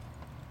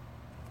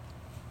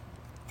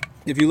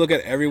if you look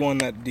at everyone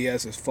that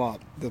Diaz has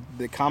fought,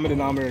 the common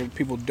denominator that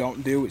people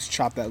don't do is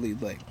chop that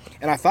lead leg.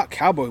 And I thought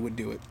Cowboy would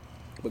do it,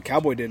 but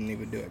Cowboy didn't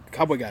even do it.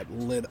 Cowboy got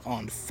lit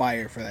on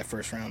fire for that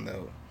first round,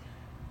 though.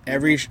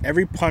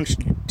 Every punch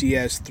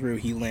Diaz threw,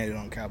 he landed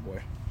on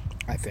Cowboy,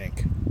 I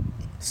think.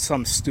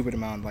 Some stupid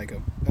amount, like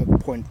a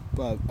point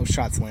of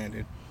shots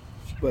landed.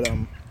 But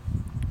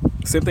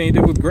same thing he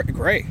did with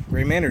Gray.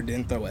 Gray Manor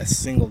didn't throw a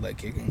single leg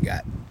kick and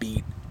got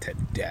beat to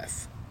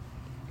death.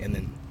 And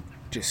then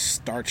just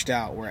starched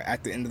out, where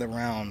at the end of the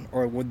round,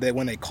 or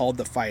when they called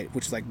the fight,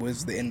 which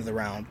was the end of the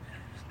round,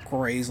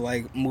 Gray's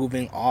like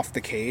moving off the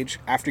cage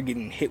after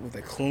getting hit with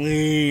a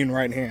clean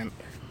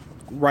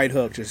right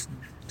hook, just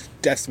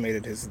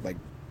decimated his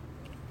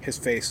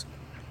face.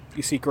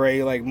 You see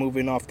Gray like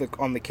moving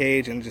on the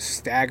cage and just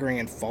staggering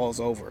and falls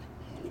over,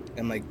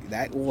 and like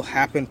that will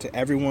happen to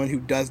everyone who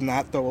does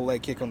not throw a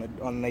leg kick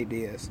on Nate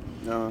Diaz.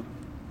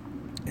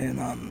 And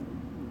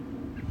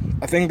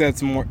I think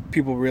that's more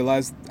people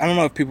realize. I don't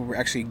know if people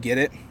actually get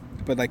it,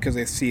 but like because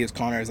they see his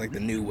Conor as like the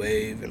new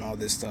wave and all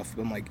this stuff.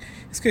 But I'm like,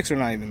 his kicks are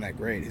not even that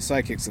great. His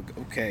side kicks look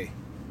okay.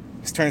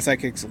 His turn side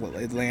kicks,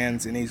 it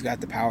lands, and he's got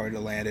the power to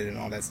land it and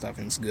all that stuff,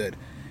 and it's good.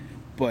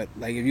 But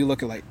like if you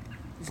look at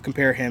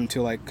compare him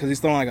to because he's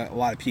throwing like a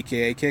lot of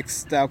PKA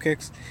style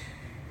kicks.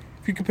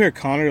 If you compare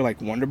Conor to like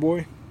Wonder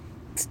Boy,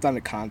 it's not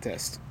a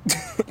contest.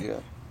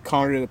 Yeah.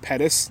 Conor to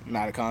Pettis,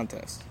 not a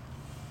contest.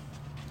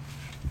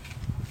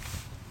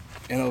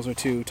 And those are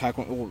two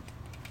Taekwondo. Well,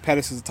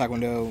 Pettis is a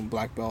Taekwondo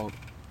black belt,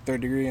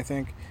 3rd degree, I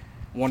think.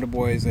 Wonder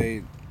Boy is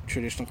a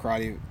traditional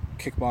karate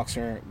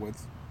kickboxer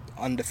with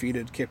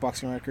undefeated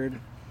kickboxing record.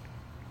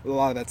 A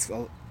lot of that's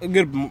a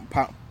good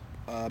amount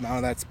of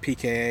that's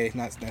PKA,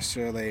 not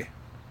necessarily.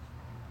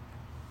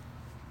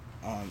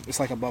 It's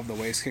like above the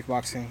waist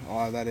kickboxing. A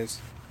lot of that is,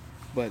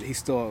 but he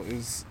still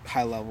is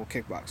high level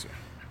kickboxer.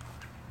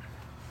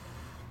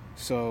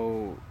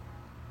 So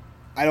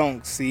I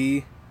don't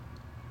see.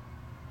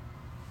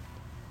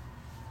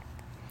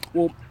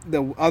 Well,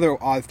 the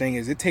other odd thing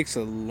is it takes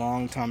a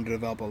long time to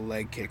develop a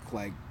leg kick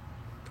like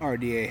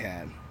RDA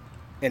had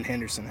and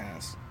Henderson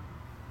has.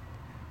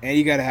 And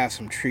you got to have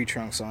some tree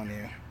trunks on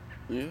you.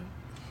 Yeah.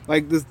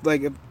 Like this,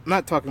 I'm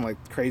not talking like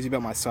crazy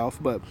about myself,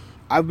 but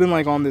I've been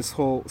like on this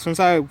whole since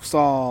I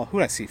saw who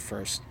did I see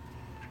first?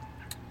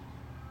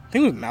 I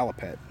think it was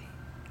Malapet.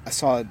 I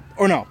saw it,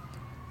 or no,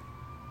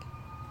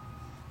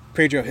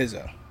 Pedro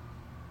Hizo,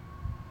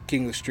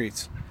 King of the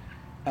Streets.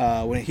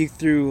 When he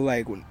threw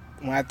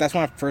that's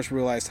when I first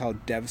realized how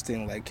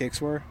devastating leg kicks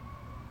were.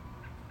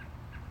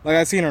 Like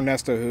I'd seen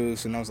Ernesto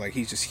Hoost, and I was like,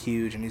 he's just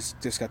huge, and he's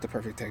just got the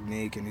perfect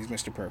technique, and he's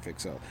Mr. Perfect.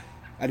 So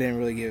I didn't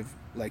really give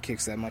leg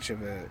kicks that much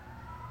of a.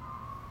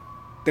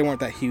 They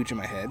weren't that huge in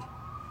my head.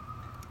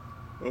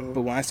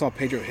 But when I saw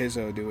Pedro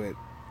Hizo do it,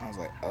 I was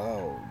like,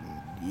 oh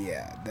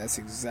yeah, that's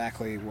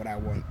exactly what I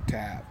want to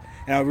have.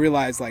 And I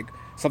realized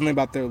something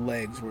about their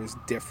legs was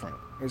different.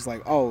 It was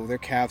like, oh, their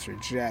calves are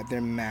jacked, they're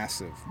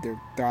massive,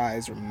 their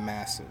thighs are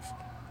massive.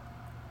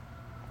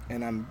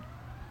 And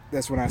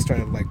that's when I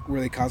started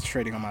really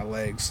concentrating on my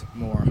legs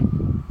more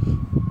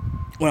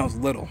when I was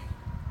little,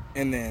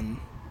 and then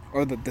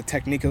or the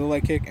technique of the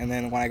leg kick. And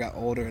then when I got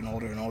older and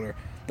older and older,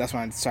 that's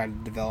when I started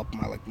to develop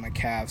my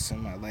calves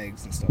and my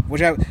legs and stuff.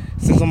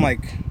 Since I'm I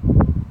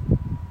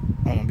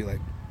don't want to be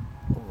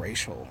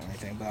racial or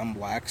anything, but I'm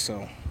black,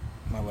 so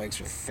my legs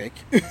are thick.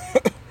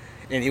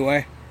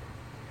 Anyway,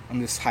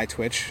 I'm just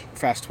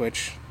fast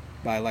twitch,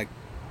 but I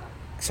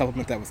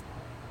supplement that with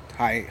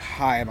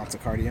high amounts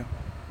of cardio.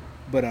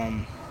 But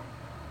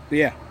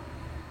yeah,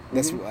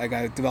 that's I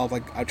got to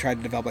develop I tried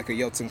to develop a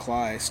Yotes and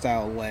Cly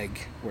style leg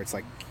where it's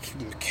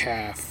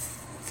calf,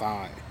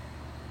 thigh,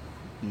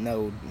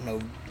 no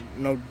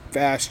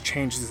vast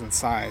changes in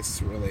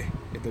size really.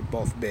 They're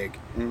both big,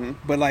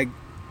 but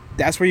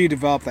that's where you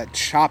develop that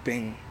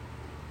chopping,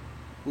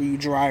 where you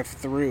drive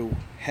through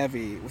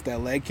heavy with that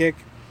leg kick,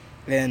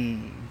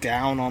 and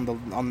down on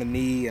the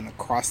knee and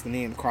across the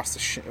knee and across the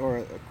shin,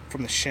 or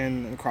from the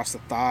shin and across the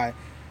thigh.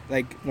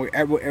 Like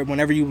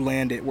whenever you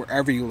land it,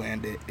 wherever you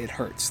land it, it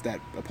hurts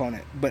that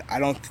opponent. But I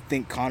don't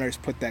think Conor's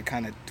put that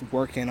kind of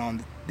work in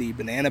on the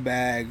banana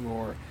bag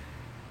or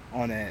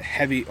on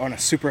a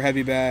super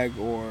heavy bag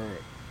or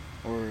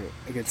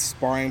against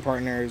sparring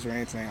partners or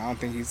anything. I don't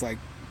think he's like,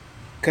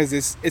 because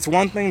it's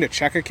one thing to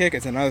check a kick,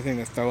 it's another thing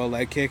to throw a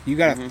leg kick. You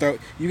gotta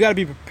you gotta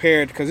be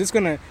prepared because it's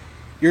gonna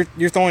you're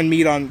throwing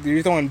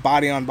you're throwing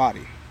body on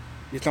body.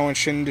 You're throwing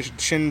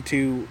shin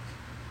to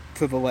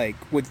the leg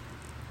with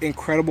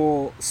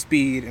incredible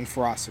speed and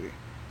ferocity,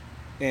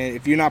 and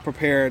if you're not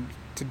prepared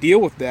to deal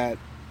with that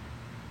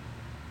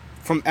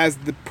as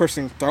the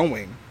person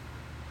throwing,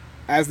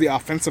 as the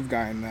offensive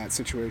guy in that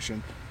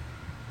situation,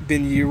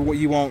 then you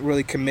won't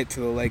really commit to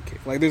the leg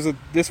kick.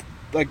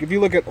 Like if you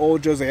look at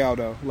old Jose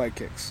Aldo leg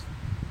kicks,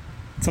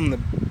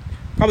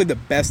 probably the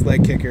best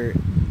leg kicker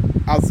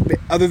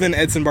other than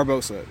Edson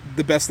Barbosa,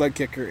 the best leg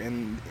kicker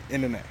in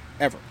MMA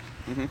ever.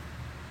 Mm-hmm.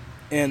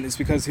 And it's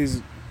because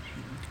he's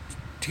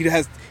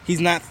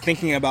not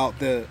thinking about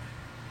the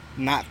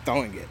not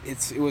throwing it.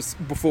 It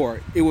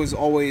was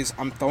always,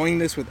 I'm throwing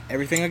this with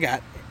everything I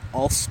got,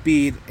 all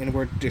speed, and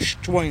we're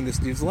destroying this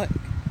dude's leg.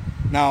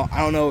 Now, I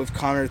don't know if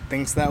Conor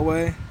thinks that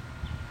way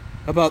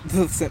about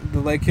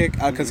the leg kick,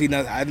 because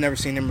I've never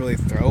seen him really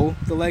throw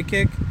the leg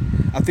kick.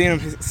 I've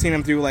seen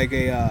him do like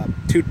a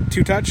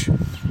two touch,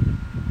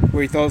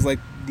 where he throws like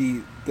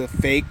the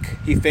fake.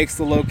 He fakes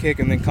the low kick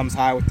and then comes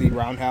high with the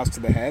roundhouse to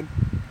the head,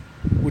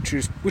 which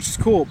is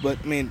cool. But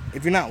I mean,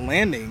 if you're not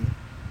landing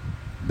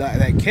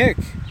that kick,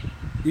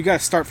 you got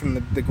to start from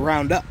the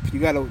ground up. You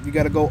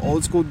gotta go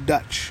old school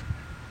Dutch.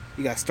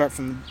 You gotta start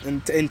from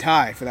in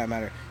Thai, for that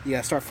matter. You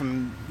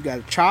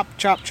gotta chop.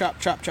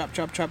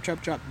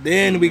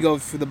 Then we go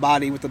for the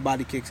body with the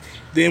body kicks.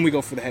 Then we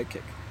go for the head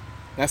kick.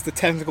 That's the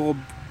technical,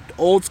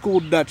 old school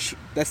Dutch.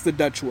 That's the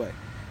Dutch way.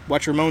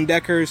 Watch Ramon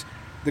Dekkers,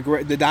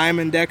 the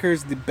Diamond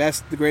Dekkers, the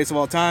greatest of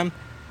all time.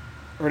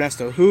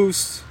 Ernesto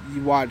Hoost.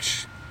 You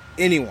watch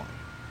anyone.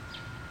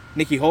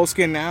 Nikki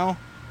Holskin now.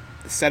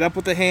 The setup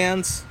with the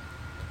hands.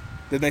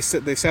 Then they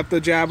set the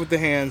jab with the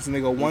hands, and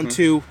they go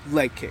 1-2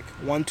 leg kick,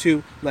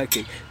 1-2 leg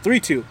kick,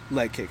 3-2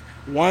 leg kick,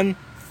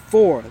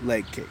 1-4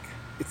 leg kick.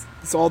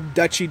 It's all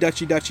Dutchy.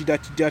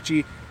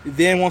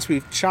 Then once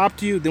we've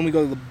chopped you, then we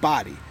go to the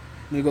body.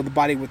 Then we go to the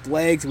body with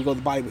legs. We go to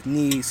the body with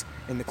knees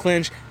and the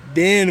clinch.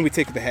 Then we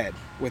take the head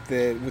with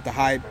the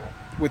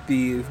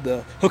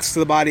hooks to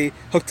the body,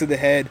 hook to the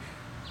head,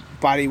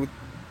 body with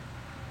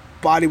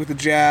the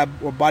jab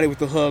or body with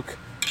the hook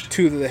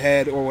to the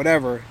head or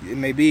whatever it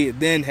may be,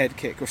 then head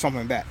kick or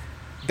something like that.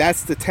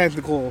 That's the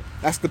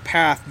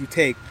path you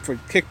take for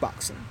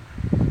kickboxing.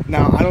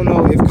 Now, I don't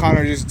know if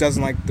Conor just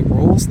doesn't like the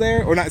rules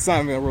there, or not. It's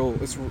not even a rule.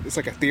 It's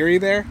like a theory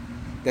there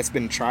that's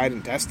been tried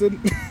and tested.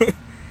 I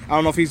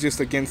don't know if he's just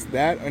against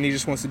that and he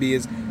just wants to be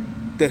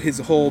his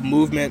whole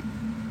movement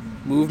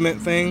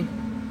thing,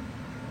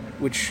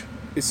 which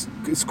is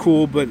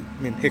cool. But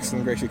I mean,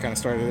 Rickson Gracie kind of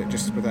started it,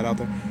 just to put that out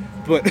there.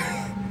 But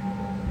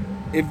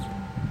if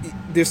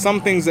there's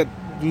some things that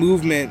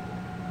movement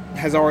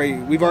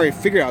we've already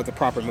figured out the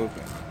proper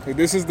movement. Like,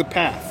 this is the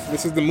path.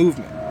 This is the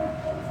movement.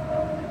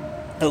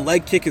 A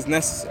leg kick is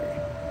necessary.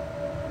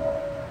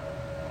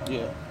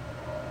 Yeah.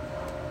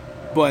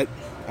 But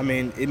I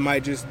mean, he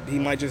might just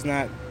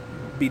not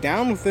be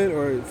down with it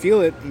or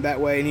feel it in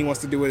that way, and he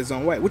wants to do it his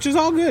own way, which is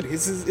all good.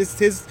 It's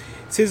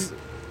his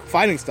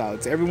fighting style.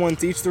 It's everyone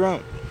to each their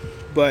own.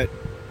 But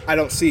I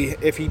don't see,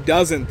 if he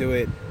doesn't do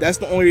it, that's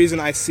the only reason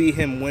I see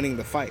him winning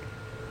the fight,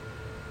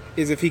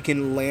 is if he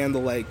can land the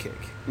leg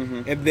kick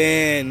and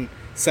then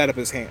set up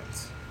his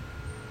hands.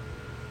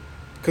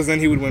 Because then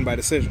he would win by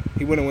decision.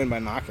 He wouldn't win by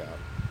knockout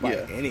by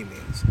any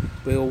means,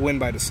 but he'll win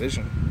by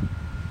decision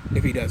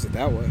if he does it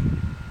that way.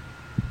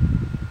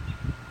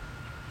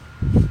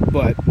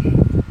 But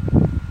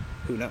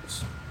who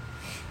knows?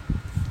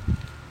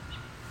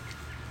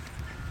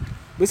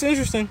 But it's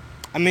interesting.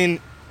 I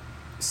mean,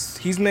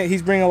 he's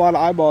bringing a lot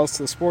of eyeballs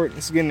to the sport.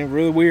 It's getting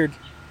really weird.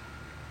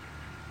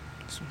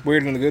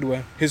 Weird in a good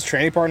way. His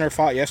training partner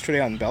fought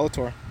yesterday on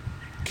Bellator.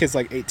 Kid's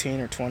like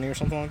 18 or 20 or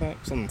something like that.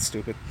 Something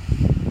stupid.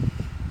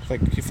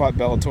 Like, he fought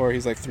Bellator.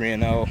 He's like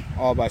 3-0,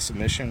 all by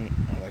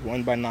submission. Or like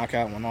one by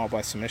knockout, one all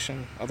by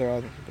submission.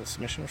 Other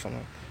submission or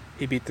something.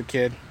 He beat the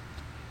kid.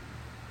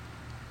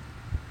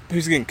 He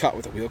was getting cut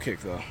with a wheel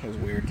kick though. It was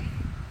weird.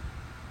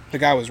 The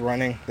guy was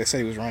running. They said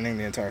he was running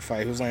the entire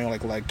fight. He was landing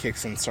like leg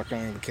kicks and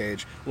circling the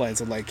cage.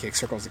 Lands a leg kick,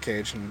 circles the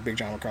cage, and Big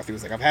John McCarthy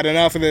was like, "I've had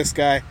enough of this,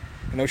 guy.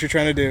 I know what you're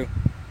trying to do.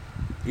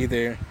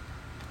 Either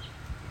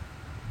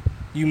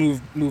you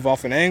move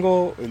off an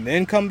angle and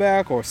then come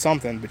back or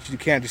something, but you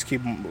can't just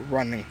keep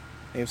running."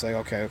 And he was like,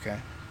 okay.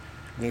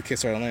 And the kid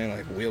started landing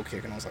like a wheel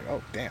kick, and I was like,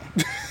 oh, damn.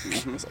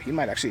 I was like, he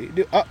might actually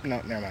do... Oh,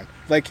 no, never mind.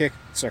 Leg kick,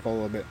 circle a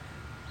little bit.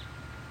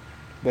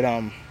 But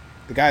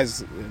the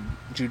guy's a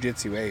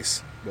jiu-jitsu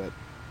ace, but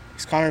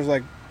he's Conor's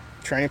like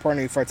training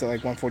partner. He fights at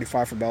like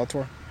 145 for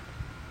Bellator.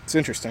 It's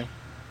interesting.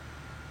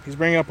 He's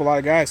bringing up a lot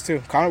of guys too.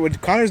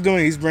 What Conor's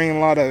doing, he's bringing a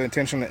lot of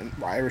attention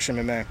to Irish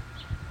MMA.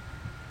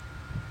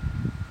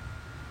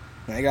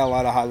 And they got a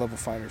lot of high-level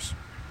fighters.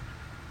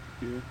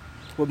 Yeah.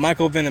 what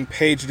Michael Venom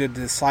Page did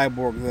to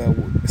Cyborg.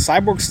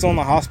 Cyborg's still in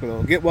the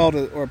hospital. Get well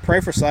or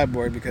pray for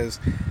Cyborg, because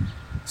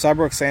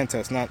Cyborg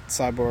Santos, not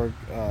Cyborg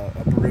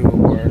Abreu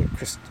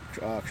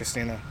or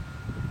Christina.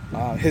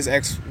 His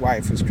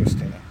ex-wife is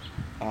Christina.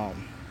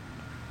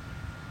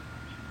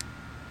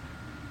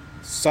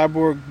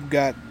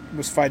 Cyborg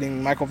was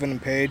fighting Michael Venom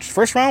Page.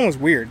 First round was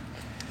weird.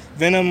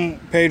 Venom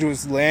Page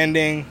was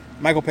landing.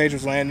 Michael Page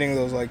was landing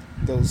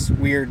those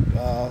weird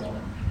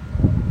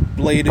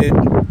bladed,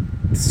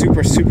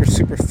 super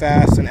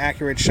fast and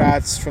accurate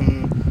shots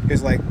from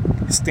his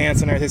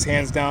stance and his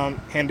hands down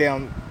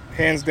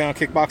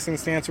kickboxing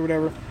stance or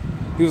whatever.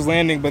 He was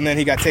landing, but then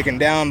he got taken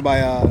down by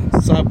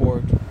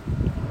Cyborg.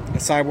 And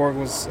Cyborg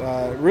was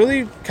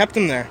really kept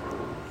him there,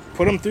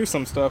 put him through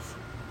some stuff,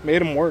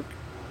 made him work.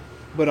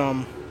 But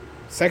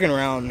second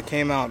round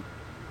came out,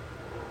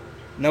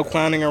 no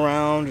clowning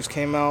around, just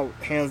came out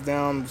hands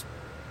down,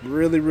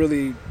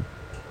 really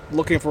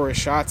looking for his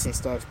shots and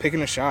stuff,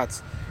 picking his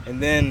shots.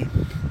 And then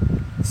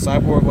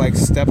Cyborg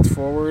stepped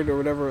forward or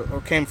whatever,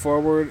 or came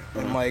forward,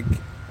 and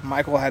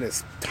Michael had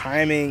his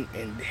timing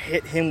and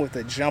hit him with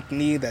a jump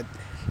knee that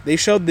they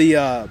showed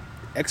the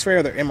X-ray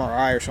or the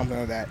MRI or something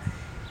like that,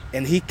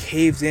 and he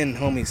caved in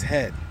homie's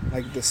head,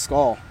 the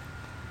skull.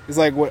 It's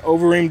like what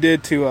Overeem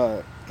did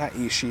to not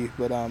Ishii,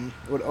 but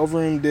what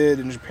Overeem did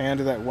in Japan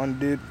to that one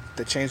dude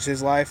that changed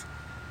his life.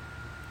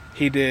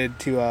 He did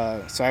to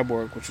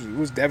Cyborg, which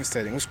was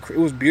devastating. It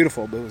was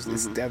beautiful, but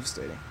it's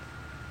devastating.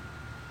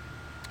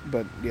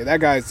 But yeah,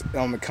 that guy's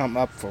on the come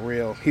up for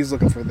real. He's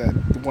looking for that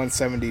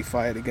 170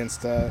 fight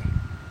against I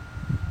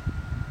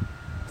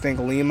think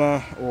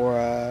Lima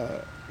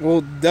or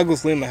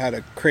Douglas Lima had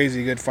a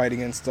crazy good fight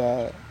against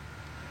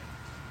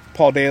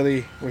Paul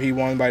Daly where he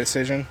won by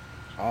decision.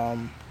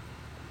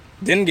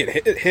 Didn't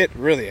get hit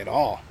really at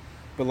all,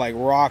 but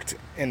rocked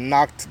and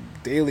knocked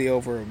Daly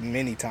over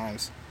many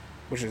times,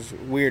 which is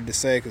weird to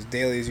say because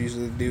Daly is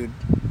usually the dude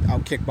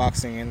out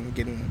kickboxing and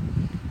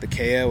getting the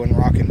KO and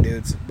rocking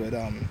dudes, but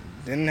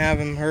didn't have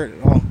him hurt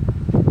at all.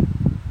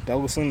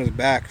 Douglas Lima's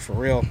back for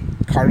real.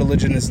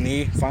 Cartilage in his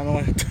knee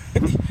finally,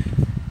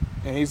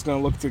 and he's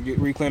gonna look to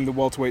reclaim the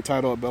welterweight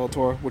title at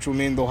Bellator, which will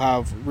mean they'll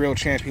have real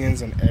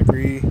champions in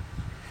every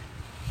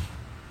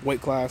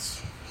weight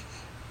class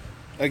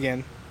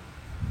again.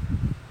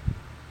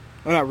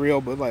 Well, not real,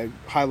 but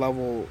high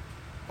level,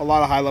 a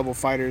lot of high level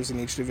fighters in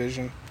each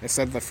division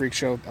instead of the freak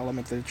show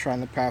element they're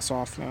trying to pass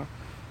off now.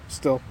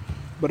 Still,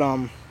 but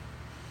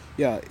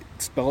yeah,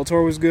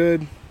 Bellator was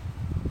good.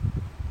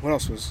 What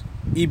else was?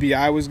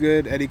 EBI was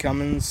good. Eddie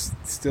Cummins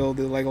still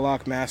the leg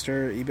lock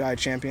master, EBI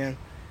champion.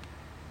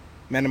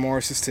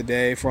 Metamoris is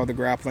today for all the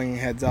grappling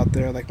heads out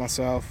there like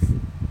myself.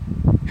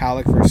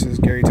 Halleck versus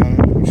Gary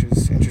Tonin, which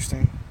is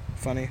interesting,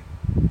 funny,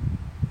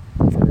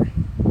 for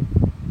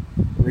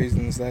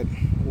reasons that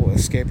will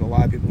escape a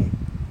lot of people.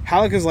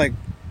 Halleck is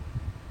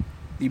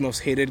the most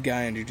hated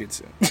guy in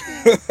jiu-jitsu.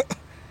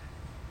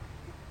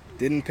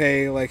 Didn't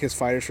pay his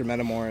fighters for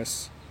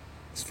Metamoris.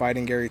 He's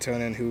fighting Gary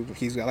Tonin, who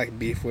he's got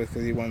beef with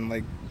because he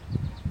won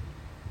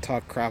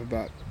talk crap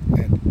about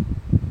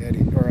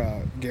Eddie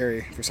or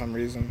Gary for some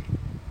reason,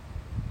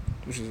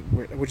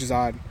 which is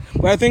odd.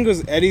 But I think it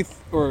was Eddie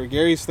or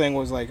Gary's thing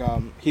was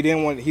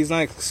he's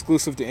not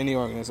exclusive to any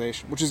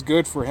organization, which is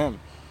good for him.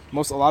 A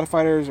lot of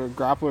fighters or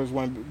grapplers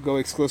want to go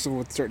exclusive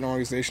with certain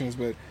organizations,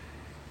 but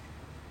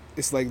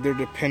it's they're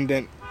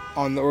dependent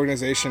on the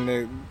organization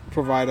to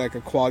provide a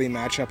quality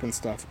matchup and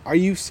stuff. Are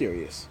you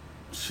serious?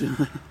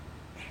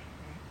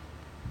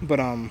 But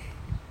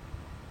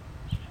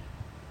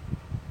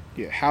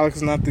yeah, Halleck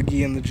is not the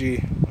gi and the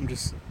G. I'm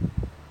just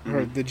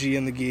or the G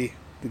and the gi,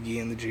 the gi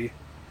and the G,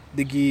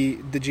 the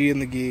G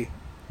and the gi.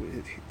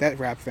 That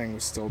rap thing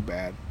was still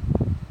bad.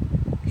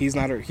 He's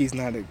not a no. He's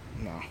not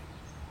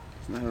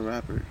a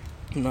rapper.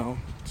 No,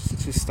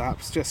 just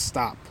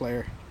stop,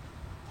 player.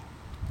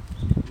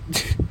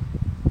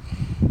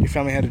 Your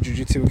family had a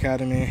jiu-jitsu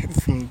academy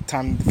from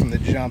the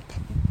jump.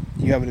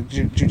 You have a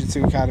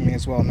jiu-jitsu academy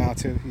as well now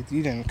too.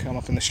 You didn't come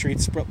up in the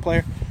streets,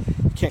 player.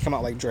 You can't come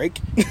out like Drake.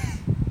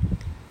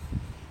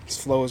 His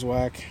flow is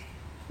whack.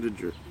 Did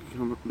Drake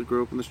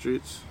grow up in the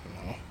streets?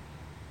 No.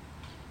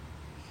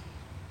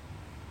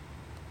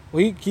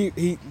 Well,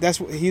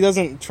 he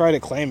doesn't try to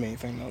claim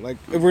anything though.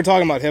 If we're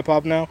talking about hip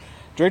hop now,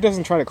 Drake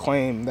doesn't try to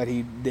claim that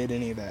he did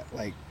any of that.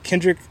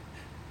 Kendrick,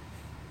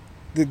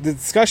 the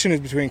discussion is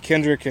between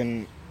Kendrick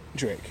and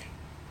Drake.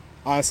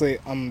 Honestly,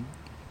 I'm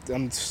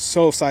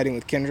so siding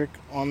with Kendrick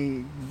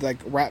on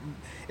rap.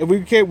 If we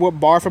get what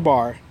bar for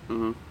bar,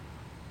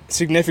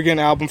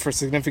 significant album for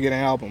significant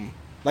album.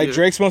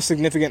 Drake's most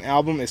significant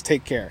album is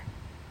Take Care,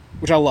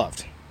 which I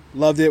loved.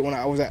 Loved it when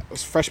I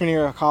was freshman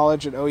year of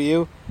college at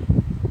OU,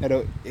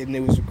 and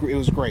it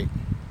was great,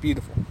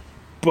 beautiful.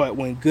 But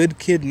when Good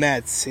Kid,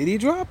 Mad City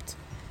dropped,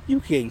 you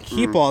can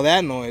keep all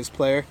that noise,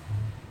 player.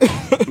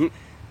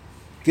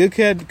 Good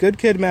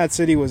Kid, Mad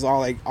City was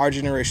all our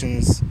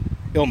generation's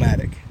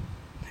Illmatic.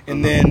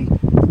 And then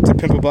To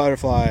Pimp a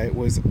Butterfly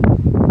was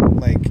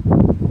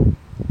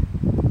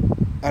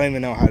I don't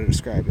even know how to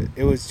describe it.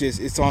 It was just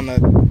it's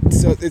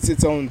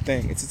its own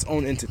thing. It's its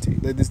own entity.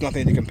 There's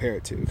nothing to compare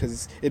it to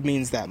because it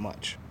means that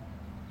much.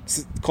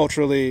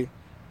 Culturally,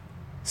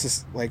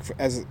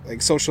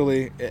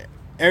 socially,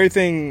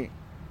 everything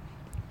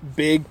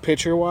big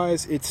picture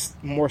wise, it's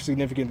more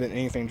significant than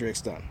anything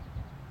Drake's done,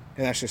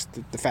 and that's just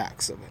the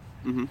facts of it.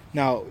 Mm-hmm.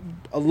 Now,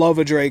 I love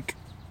a Drake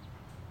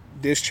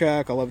diss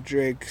track. I love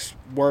Drake's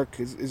work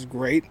is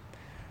great.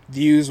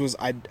 Views was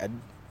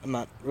I'm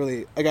not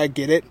really like I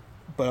get it,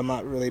 but I'm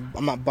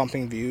not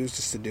bumping Views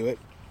just to do it.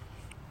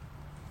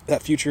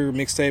 That Future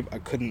mixtape I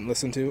couldn't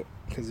listen to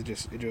because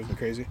it drove me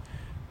crazy.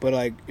 But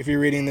like if you're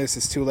reading this,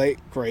 it's too late.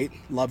 Great,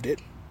 loved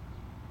it.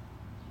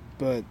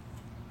 But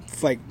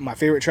like my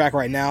favorite track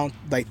right now,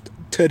 like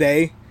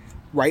today,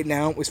 right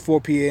now, was 4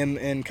 p.m.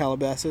 in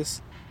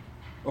Calabasas,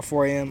 or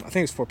 4 a.m. I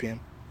think it's 4 p.m.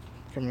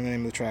 Can't remember the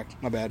name of the track.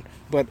 My bad.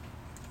 But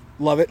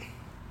love it.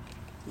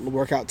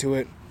 Work out to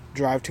it.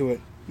 Drive to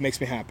it.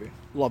 Makes me happy.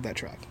 Love that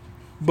track.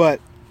 But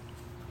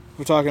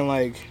we're talking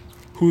like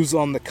who's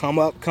on the come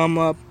up,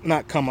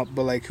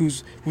 but like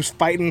who's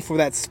fighting for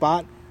that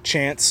spot?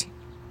 Chance.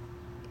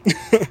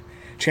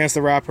 Chance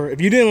the Rapper. If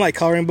you didn't like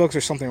Coloring Books,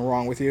 there's something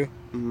wrong with you.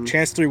 Mm-hmm.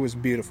 Chance 3 was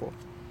beautiful.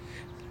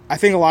 I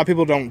think a lot of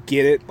people don't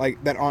get it,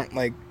 like that aren't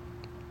like,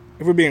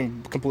 if we're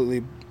being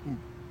completely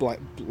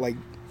blunt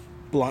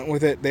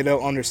with it, they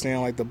don't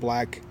understand like the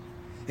black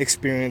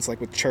experience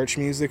like with church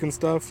music and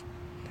stuff,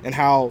 and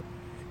how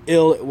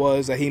ill it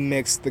was that he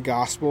mixed the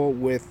gospel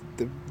with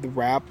the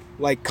rap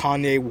like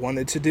Kanye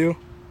wanted to do.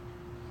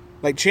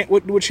 Like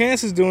what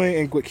Chance is doing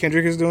and what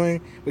Kendrick is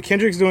doing. What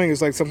Kendrick's doing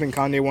is like something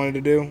Kanye wanted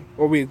to do,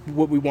 or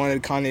what we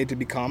wanted Kanye to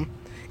become,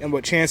 and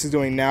what Chance is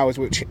doing now is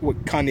what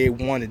Kanye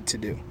wanted to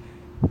do.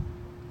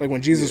 Like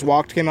when Jesus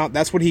Walked came out,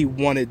 that's what he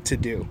wanted to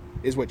do.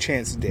 Is what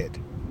Chance did,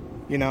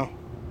 you know.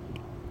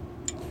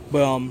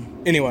 But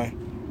anyway,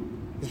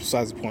 that's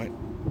besides the point.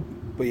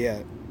 But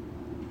yeah,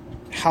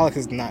 Halleck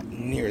is not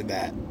near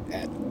that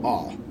at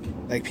all.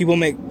 Like people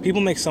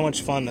make so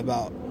much fun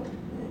about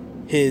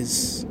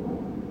his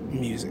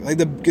music. Like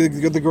the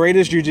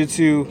greatest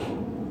jiu-jitsu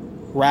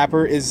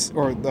rapper is,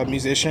 or the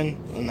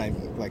musician,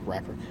 not like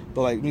rapper,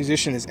 but like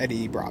musician is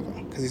Eddie Bravo,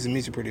 because he's a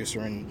music producer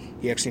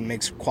and he actually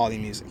makes quality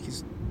music.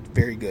 He's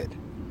very good.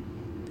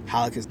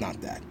 Halleck is not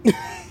that.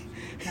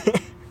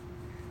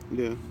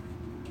 Yeah.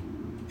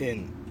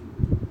 And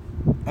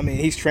I mean,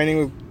 he's training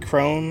with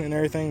Crone and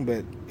everything,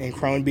 and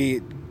Crone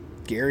beat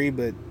Gary,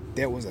 but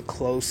that was a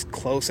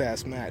close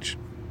ass match.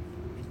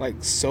 Like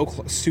so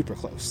close, super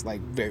close,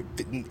 like very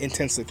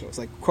intensely close.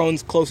 Like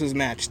Crone's closest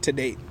match to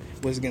date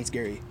was against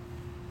Gary,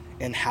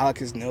 and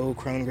Halleck is no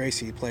Crone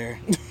Gracie player.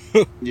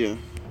 Yeah.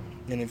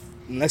 And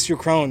unless you're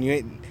Crone, you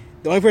ain't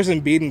the only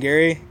person beating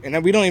Gary,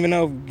 and we don't even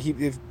know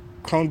if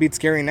Crone beats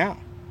Gary now.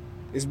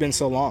 It's been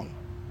so long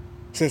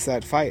since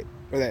that fight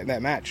or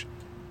that match,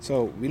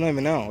 so we don't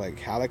even know. Like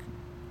Halleck,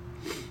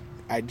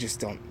 I just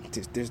don't.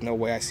 There's no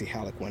way I see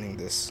Halleck winning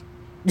this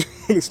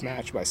this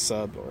match by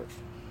sub or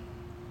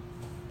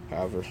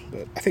however.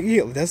 But I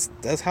think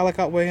does Halleck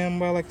outweigh him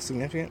by like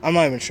significant? I'm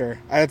not even sure.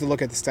 I have to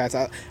look at the stats.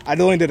 I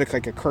only did a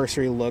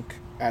cursory look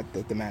at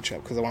the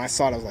matchup, because when I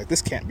saw it, I was like,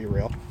 this can't be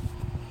real.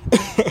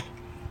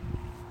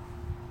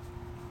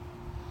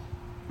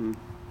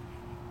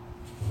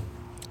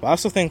 But I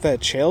also think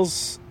that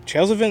Chael's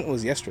event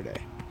was yesterday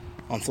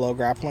on Flow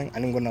Grappling.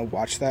 I'm going to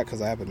watch that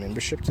because I have a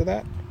membership to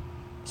that.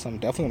 So I'm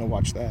definitely going to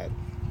watch that.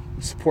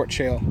 Support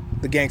Chael,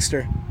 the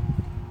gangster.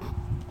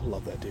 I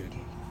love that dude.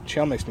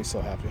 Chael makes me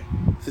so happy.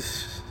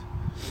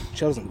 Chael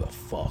doesn't give a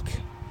fuck.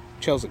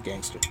 Chael's a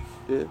gangster.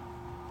 Yeah.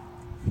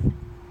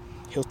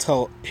 He'll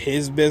tell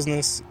his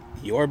business,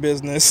 your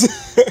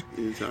business,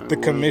 the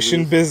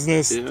commission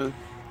business,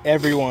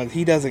 everyone.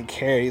 He doesn't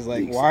care. He's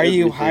like, why are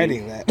you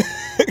hiding that?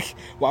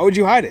 Why would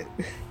you hide it?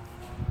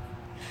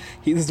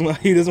 He doesn't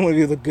want to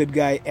be the good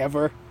guy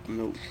ever.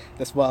 Nope.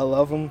 That's why I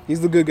love him.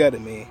 He's the good guy to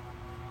me.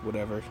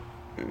 Whatever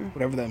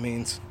that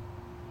means.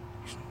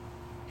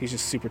 He's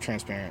just super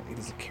transparent. He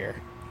doesn't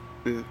care.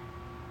 Yeah.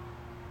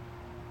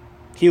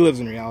 He lives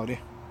in reality.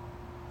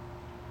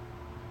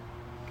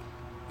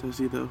 Does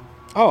he though?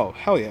 Oh,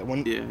 hell yeah.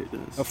 Yeah, he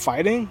does. Of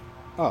fighting?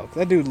 Oh,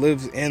 that dude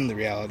lives in the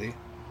reality.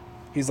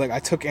 He's like, I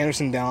took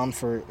Anderson down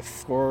for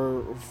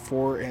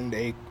 4 and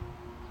a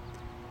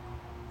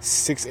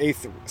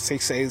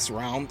 6/8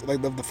 round,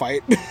 like of the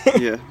fight.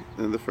 Yeah,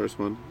 in the first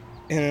one.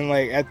 And then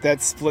like at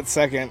that split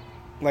second,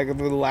 like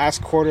the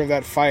last quarter of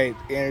that fight,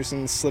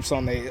 Anderson slips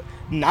on a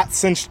not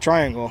cinched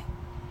triangle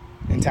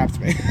and tapped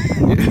me.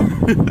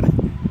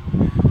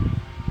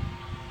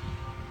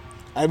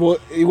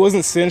 It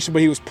wasn't cinched,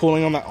 but he was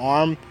pulling on that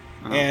arm,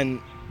 and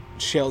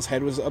Chael's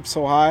head was up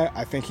so high.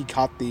 I think he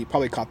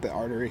probably caught the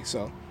artery,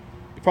 so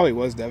it probably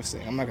was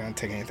devastating. I'm not gonna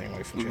take anything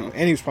away from Chael,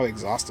 and he was probably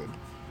exhausted.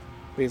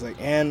 But he's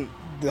like, and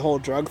the whole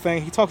drug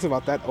thing, he talks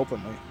about that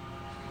openly.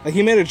 Like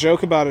he made a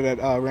joke about it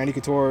at Randy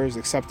Couture's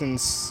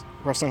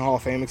Wrestling Hall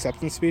of Fame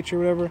acceptance speech or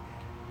whatever,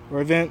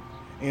 or event.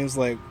 And it was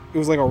like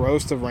a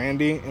roast of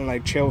Randy, and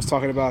like Chael was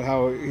talking about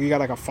how he got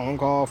like a phone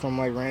call from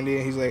like Randy,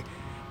 and he's like,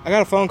 I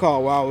got a phone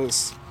call while I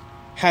was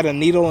had a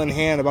needle in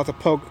hand about to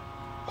poke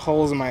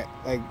holes in my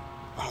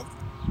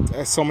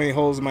so many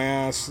holes in my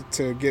ass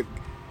to get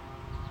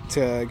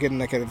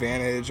like an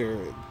advantage or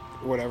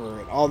whatever,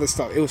 and all this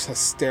stuff. It was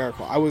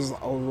hysterical. I was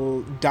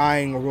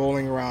dying,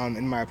 rolling around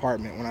in my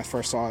apartment when I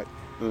first saw it.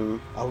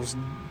 I was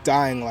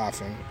dying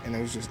laughing, and it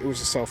was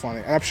just so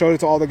funny. And I showed it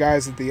to all the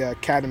guys at the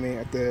academy,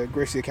 at the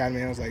Gracie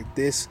Academy, and I was like,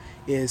 "This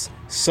is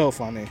so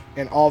funny,"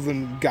 and all of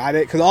them got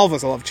it because all of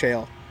us love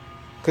Chael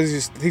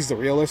because he's the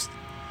realist,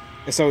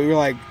 and so we were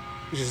like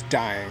just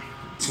dying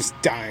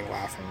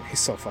laughing. He's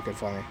so fucking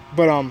funny.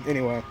 But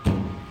anyway,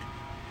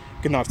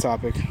 getting off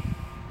topic.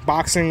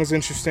 Boxing was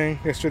interesting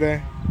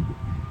yesterday.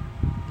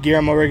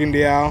 Guillermo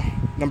Rigondeaux,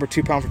 number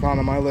 2 pound for pound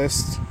on my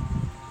list,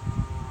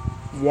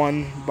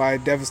 won by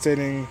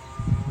devastating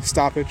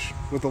stoppage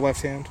with the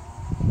left hand.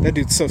 That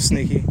dude's so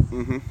sneaky.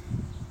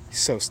 He's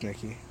so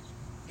sneaky.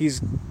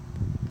 He's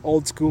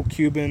old school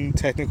Cuban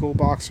technical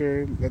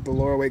boxer at the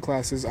lower weight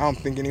classes. I don't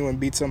think anyone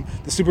beats him.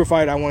 The super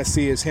fight I want to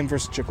see is him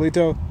versus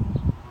Choclito.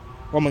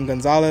 Roman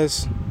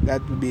Gonzalez.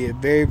 That would be a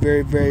very,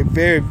 very, very,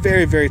 very,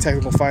 very, very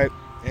technical fight.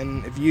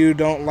 And if you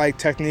don't like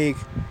technique,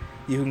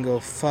 you can go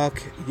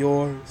fuck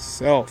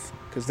yourself,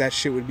 because that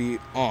shit would be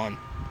on.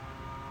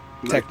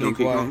 Like Technique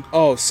Donkey wise. Kong?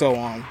 Oh, so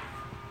on.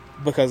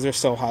 Because they're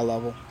so high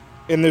level.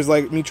 And there's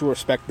like mutual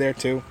respect there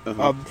too.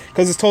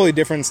 Because it's totally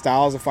different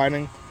styles of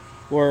fighting.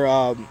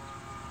 Where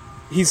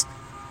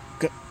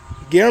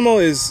Guillermo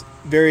is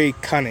very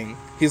cunning.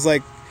 He's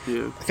like,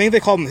 I think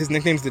they call him, his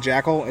nickname's the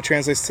Jackal. It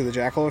translates to the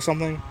Jackal or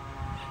something.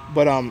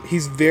 But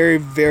he's very,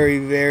 very,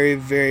 very,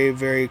 very,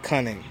 very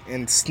cunning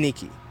and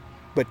sneaky,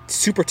 but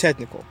super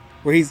technical.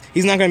 Where he's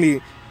not going to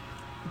be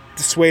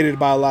dissuaded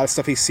by a lot of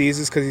stuff he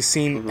sees, because he's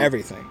seen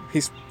everything.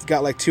 He's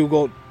got like 3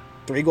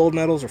 gold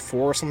medals or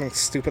 4 or something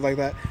stupid like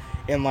that,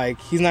 and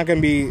like he's not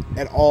going to be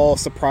at all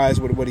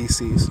surprised with what he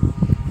sees.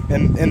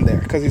 And in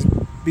there, because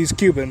he's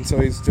Cuban,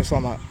 so he's just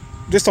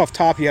off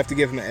top. You have to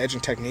give him an edge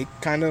and technique,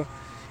 kind of,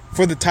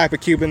 for the type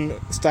of Cuban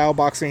style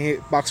boxer he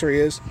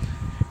is.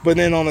 But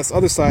then on this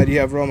other side, you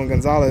have Roman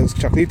Gonzalez,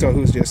 Choclito,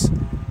 who's just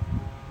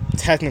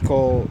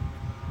technical,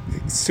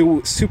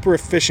 super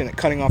efficient at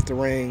cutting off the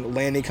ring,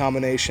 landing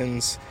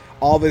combinations.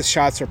 All of his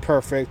shots are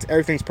perfect.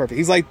 Everything's perfect.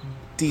 He's like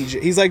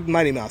DJ. He's like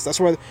Mighty Mouse. That's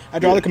where I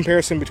draw the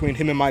comparison between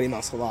him and Mighty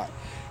Mouse a lot.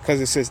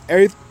 Because it says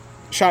every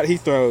shot he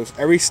throws,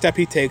 every step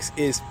he takes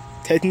is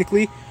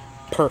technically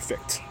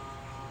perfect.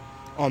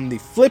 On the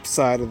flip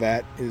side of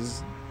that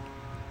is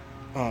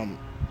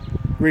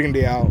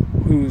Rigondeaux,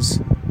 who's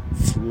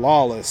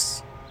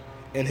flawless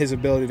in his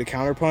ability to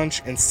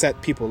counterpunch and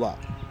set people up.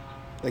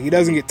 Like, he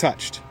doesn't get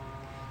touched.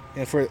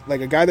 And for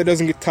like a guy that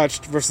doesn't get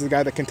touched versus a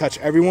guy that can touch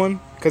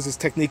everyone, because his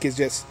technique is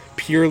just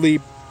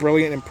purely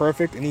brilliant and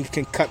perfect, and he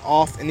can cut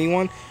off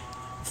anyone,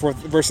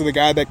 versus the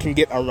guy that can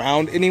get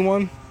around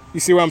anyone.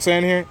 You see what I'm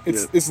saying here?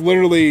 It's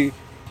literally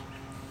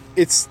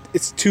it's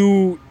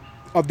 2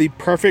 of the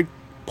perfect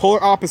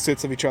polar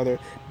opposites of each other,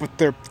 but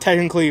they're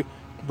technically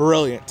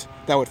brilliant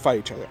that would fight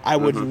each other. I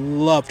would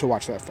love to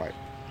watch that fight,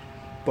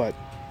 but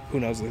who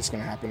knows if it's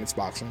going to happen? It's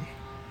boxing.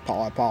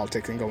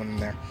 Politics and going in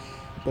there.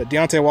 But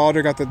Deontay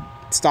Wilder got the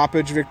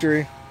stoppage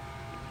victory.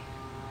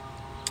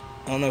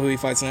 I don't know who he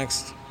fights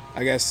next.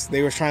 I guess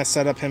they were trying to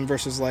set up him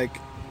versus, like,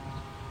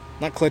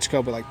 not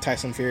Klitschko, but like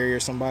Tyson Fury or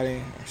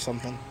somebody or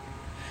something.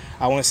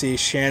 I want to see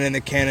Shannon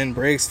the Cannon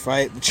Briggs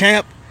fight the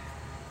champ.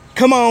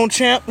 Come on,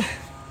 champ.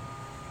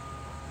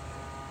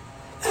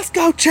 Let's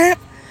go, champ.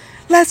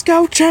 Let's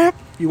go, champ.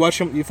 You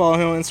watch him? You follow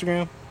him on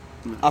Instagram?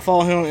 No. I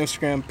follow him on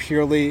Instagram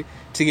purely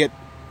to get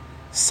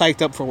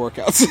psyched up for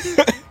workouts.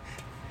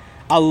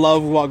 I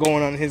love what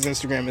going on his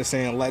Instagram is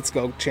saying, "Let's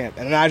go, champ,"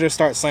 and then I just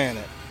start saying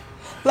it.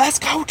 Let's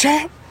go,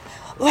 champ.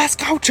 Let's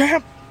go,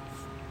 champ.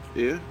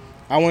 Yeah.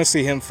 I want to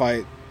see him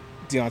fight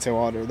Deontay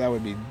Wilder. That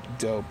would be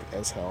dope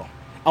as hell.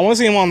 I want to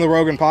see him on the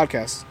Rogan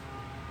podcast.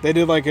 He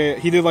did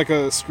like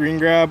a screen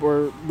grab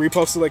or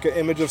reposted like an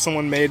image of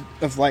someone made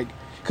of like,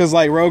 because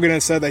like Rogan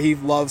has said that he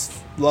loves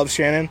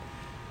Shannon,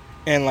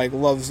 and like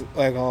loves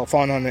like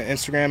following on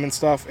Instagram and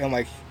stuff, and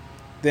like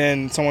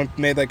then someone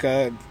made like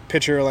a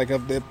picture like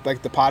of the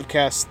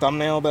podcast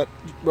thumbnail that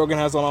Rogan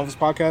has on all of his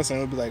podcasts, and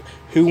it would be like,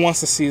 who wants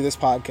to see this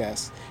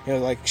podcast? You know,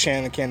 like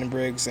Shannon the Cannon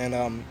Briggs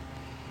and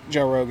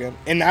Joe Rogan,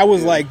 and I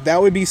was like,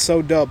 that would be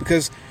so dope,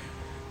 because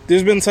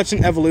there's been such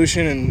an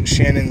evolution in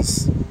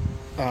Shannon's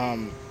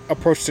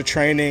approach to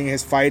training,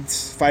 his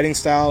fighting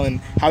style, and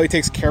how he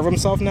takes care of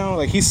himself now.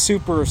 Like, he's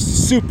super,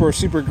 super,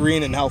 super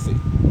green and healthy.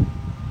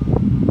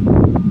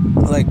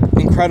 Like,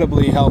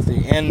 incredibly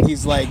healthy. And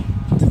he's like,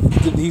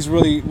 he's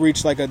really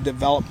reached like a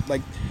developed,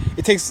 like,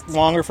 it takes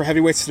longer for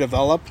heavyweights to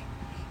develop,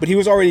 but he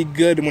was already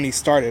good when he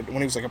started, when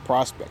he was like a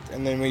prospect,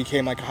 and then when he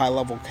became like a high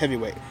level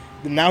heavyweight.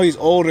 But now he's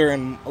older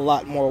and a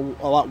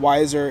lot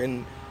wiser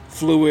and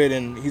fluid,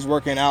 and he's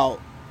working out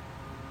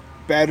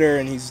better,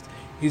 and he's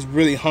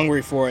really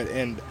hungry for it.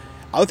 And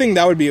I would think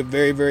that would be a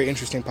very, very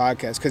interesting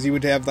podcast, because he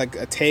would have like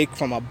a take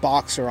from a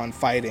boxer on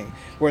fighting,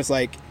 where it's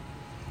like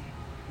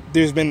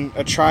there's been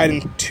a tried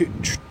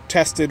and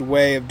tested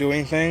way of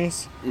doing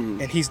things,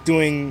 and he's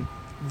doing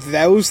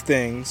those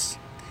things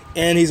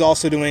And he's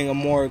also doing a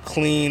more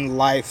clean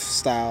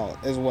lifestyle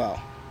as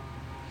well.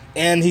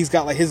 And he's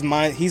got like his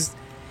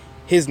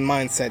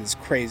mindset is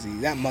crazy.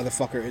 That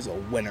motherfucker is a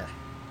winner.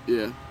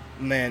 Yeah.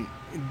 Man,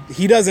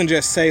 he doesn't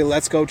just say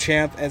 "Let's go,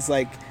 champ" as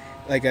like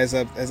as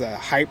a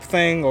hype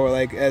thing or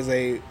like as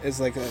a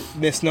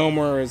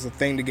misnomer or as a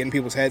thing to get in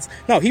people's heads.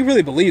 No, he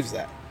really believes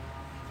that.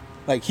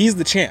 Like, he's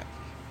the champ.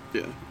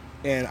 Yeah.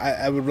 And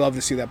I would love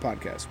to see that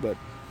podcast, but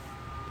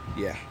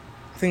yeah,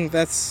 I think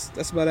that's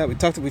about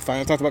it. We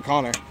finally talked about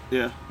Conor.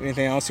 Yeah.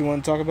 Anything else you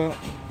want to talk about,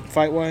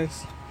 fight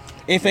wise?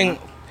 Anything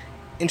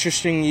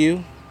interesting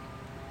you?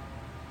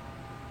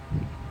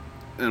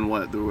 In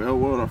what, the real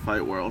world or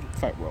fight world?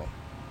 Fight world.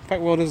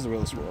 Fight world is the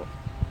realest world.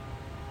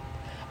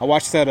 I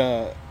watched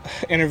that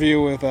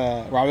interview with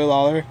Robbie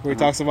Lawler where he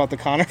talks about the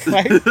Conor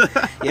fight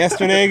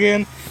yesterday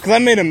again. Because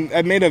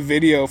I made a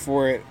video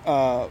for it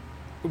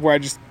where I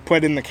just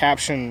put in the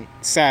caption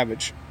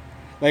 "Savage,"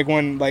 like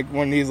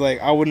when he's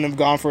like, "I wouldn't have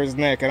gone for his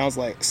neck," and I was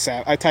like,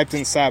 I typed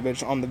in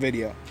 "Savage" on the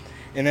video,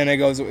 and then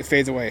it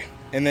fades away,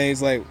 and then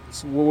he's like,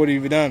 so "What would you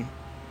have done?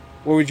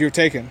 What would you have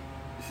taken?"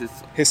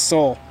 His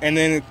soul. And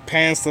then it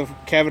pans to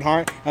Kevin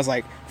Hart. I was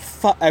like,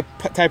 I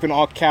type in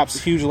all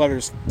caps, huge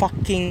letters,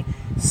 "fucking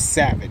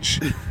savage."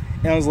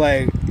 And I was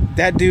like,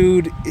 that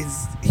dude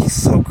he's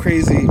so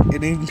crazy,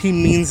 and he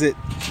means it.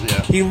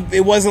 Yeah.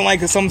 It wasn't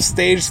like some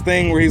stage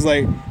thing where he's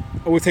like,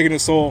 "Oh, we're taking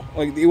his soul."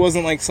 Like, it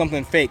wasn't like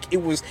something fake.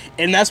 It was,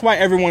 and that's why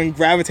everyone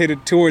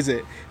gravitated towards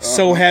it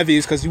so heavy,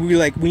 is because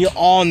we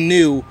all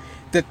knew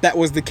that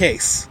was the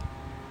case.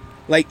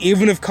 Like,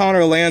 even if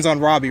Conor lands on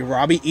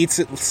Robbie eats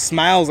it,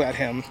 smiles at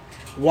him,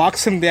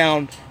 walks him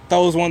down,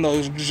 throws one of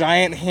those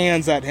giant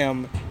hands at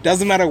him.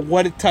 Doesn't matter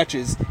what it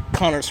touches,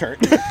 Conor's hurt.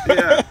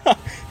 Yeah.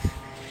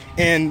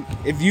 And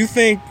if you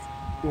think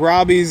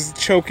Robbie's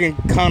choking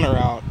Conor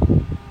out,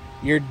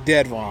 you're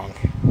dead wrong.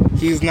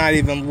 He's not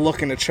even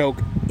looking to choke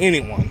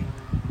anyone.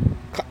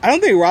 I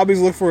don't think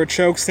Robbie's looked for a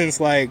choke since,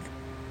 like,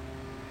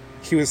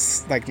 he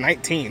was, like,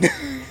 19.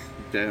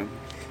 Damn.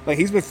 Like,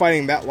 he's been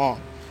fighting that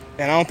long.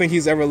 And I don't think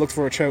he's ever looked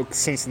for a choke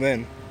since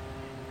then.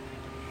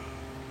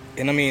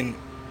 And I mean,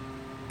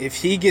 if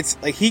he gets,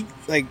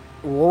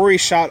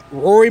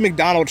 Rory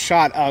McDonald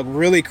shot a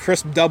really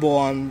crisp double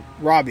on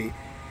Robbie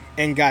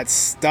and got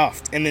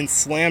stuffed and then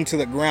slammed to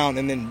the ground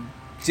and then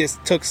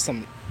just took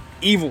some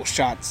evil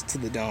shots to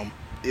the dome.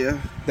 Yeah.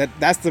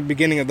 That's the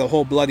beginning of the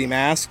whole bloody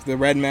mask, the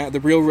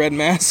real red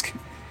mask.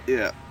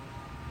 Yeah.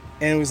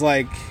 And it was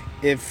like,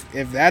 if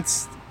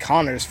that's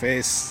Conor's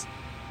face,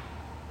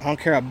 I don't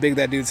care how big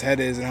that dude's head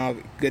is and how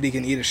good he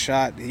can eat a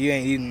shot. He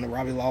ain't eating the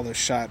Robbie Lawler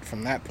shot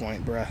from that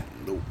point, bruh.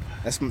 Nope.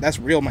 That's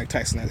real Mike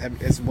Tyson.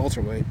 It's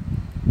welterweight.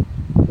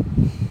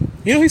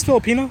 You know he's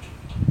Filipino?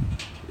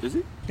 Is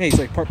he? Yeah, he's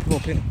like part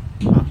Filipino.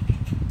 Huh.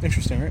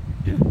 Interesting, right?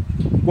 Yeah.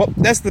 Well,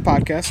 that's the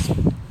podcast.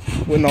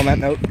 Wouldn't on that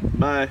note.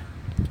 Bye.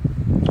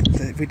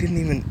 We didn't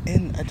even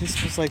end. I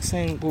just was like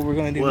saying what we're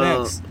gonna do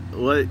next.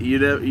 What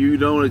you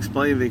don't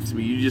explain things to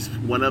me. You just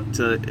went up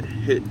to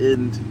hit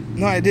end.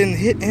 No, I didn't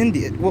hit end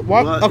yet.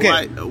 What?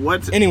 Okay.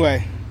 What's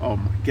Anyway. Oh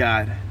my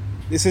god.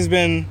 This has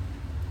been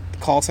the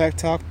Call Sack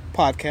Talk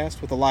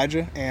podcast with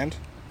Elijah and.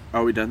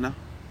 Are we done now?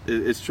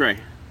 It's Trey.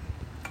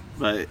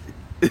 But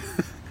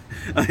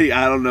I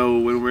don't know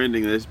when we're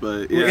ending this,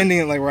 but yeah. We're ending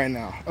it like right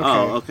now. Okay.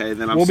 Oh, okay.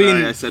 Then I'm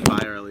sorry I said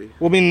bye early.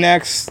 We'll be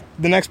next.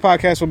 The next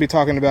podcast we'll be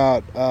talking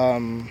about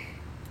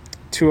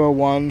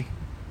 201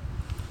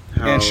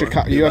 and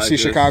UFC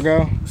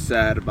Chicago.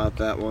 Sad about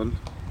that one.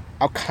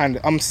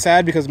 I'm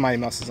sad because Mighty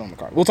Mouse is on the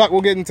card.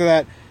 We'll get into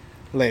that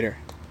later.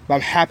 But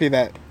I'm happy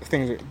that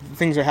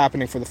things are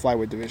happening for the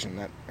flyweight division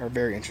that are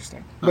very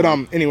interesting. But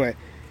anyway,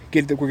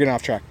 we're getting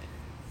off track.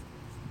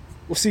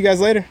 We'll see you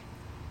guys later.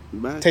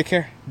 Bye. Take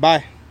care.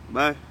 Bye.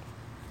 Bye.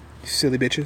 You silly bitches.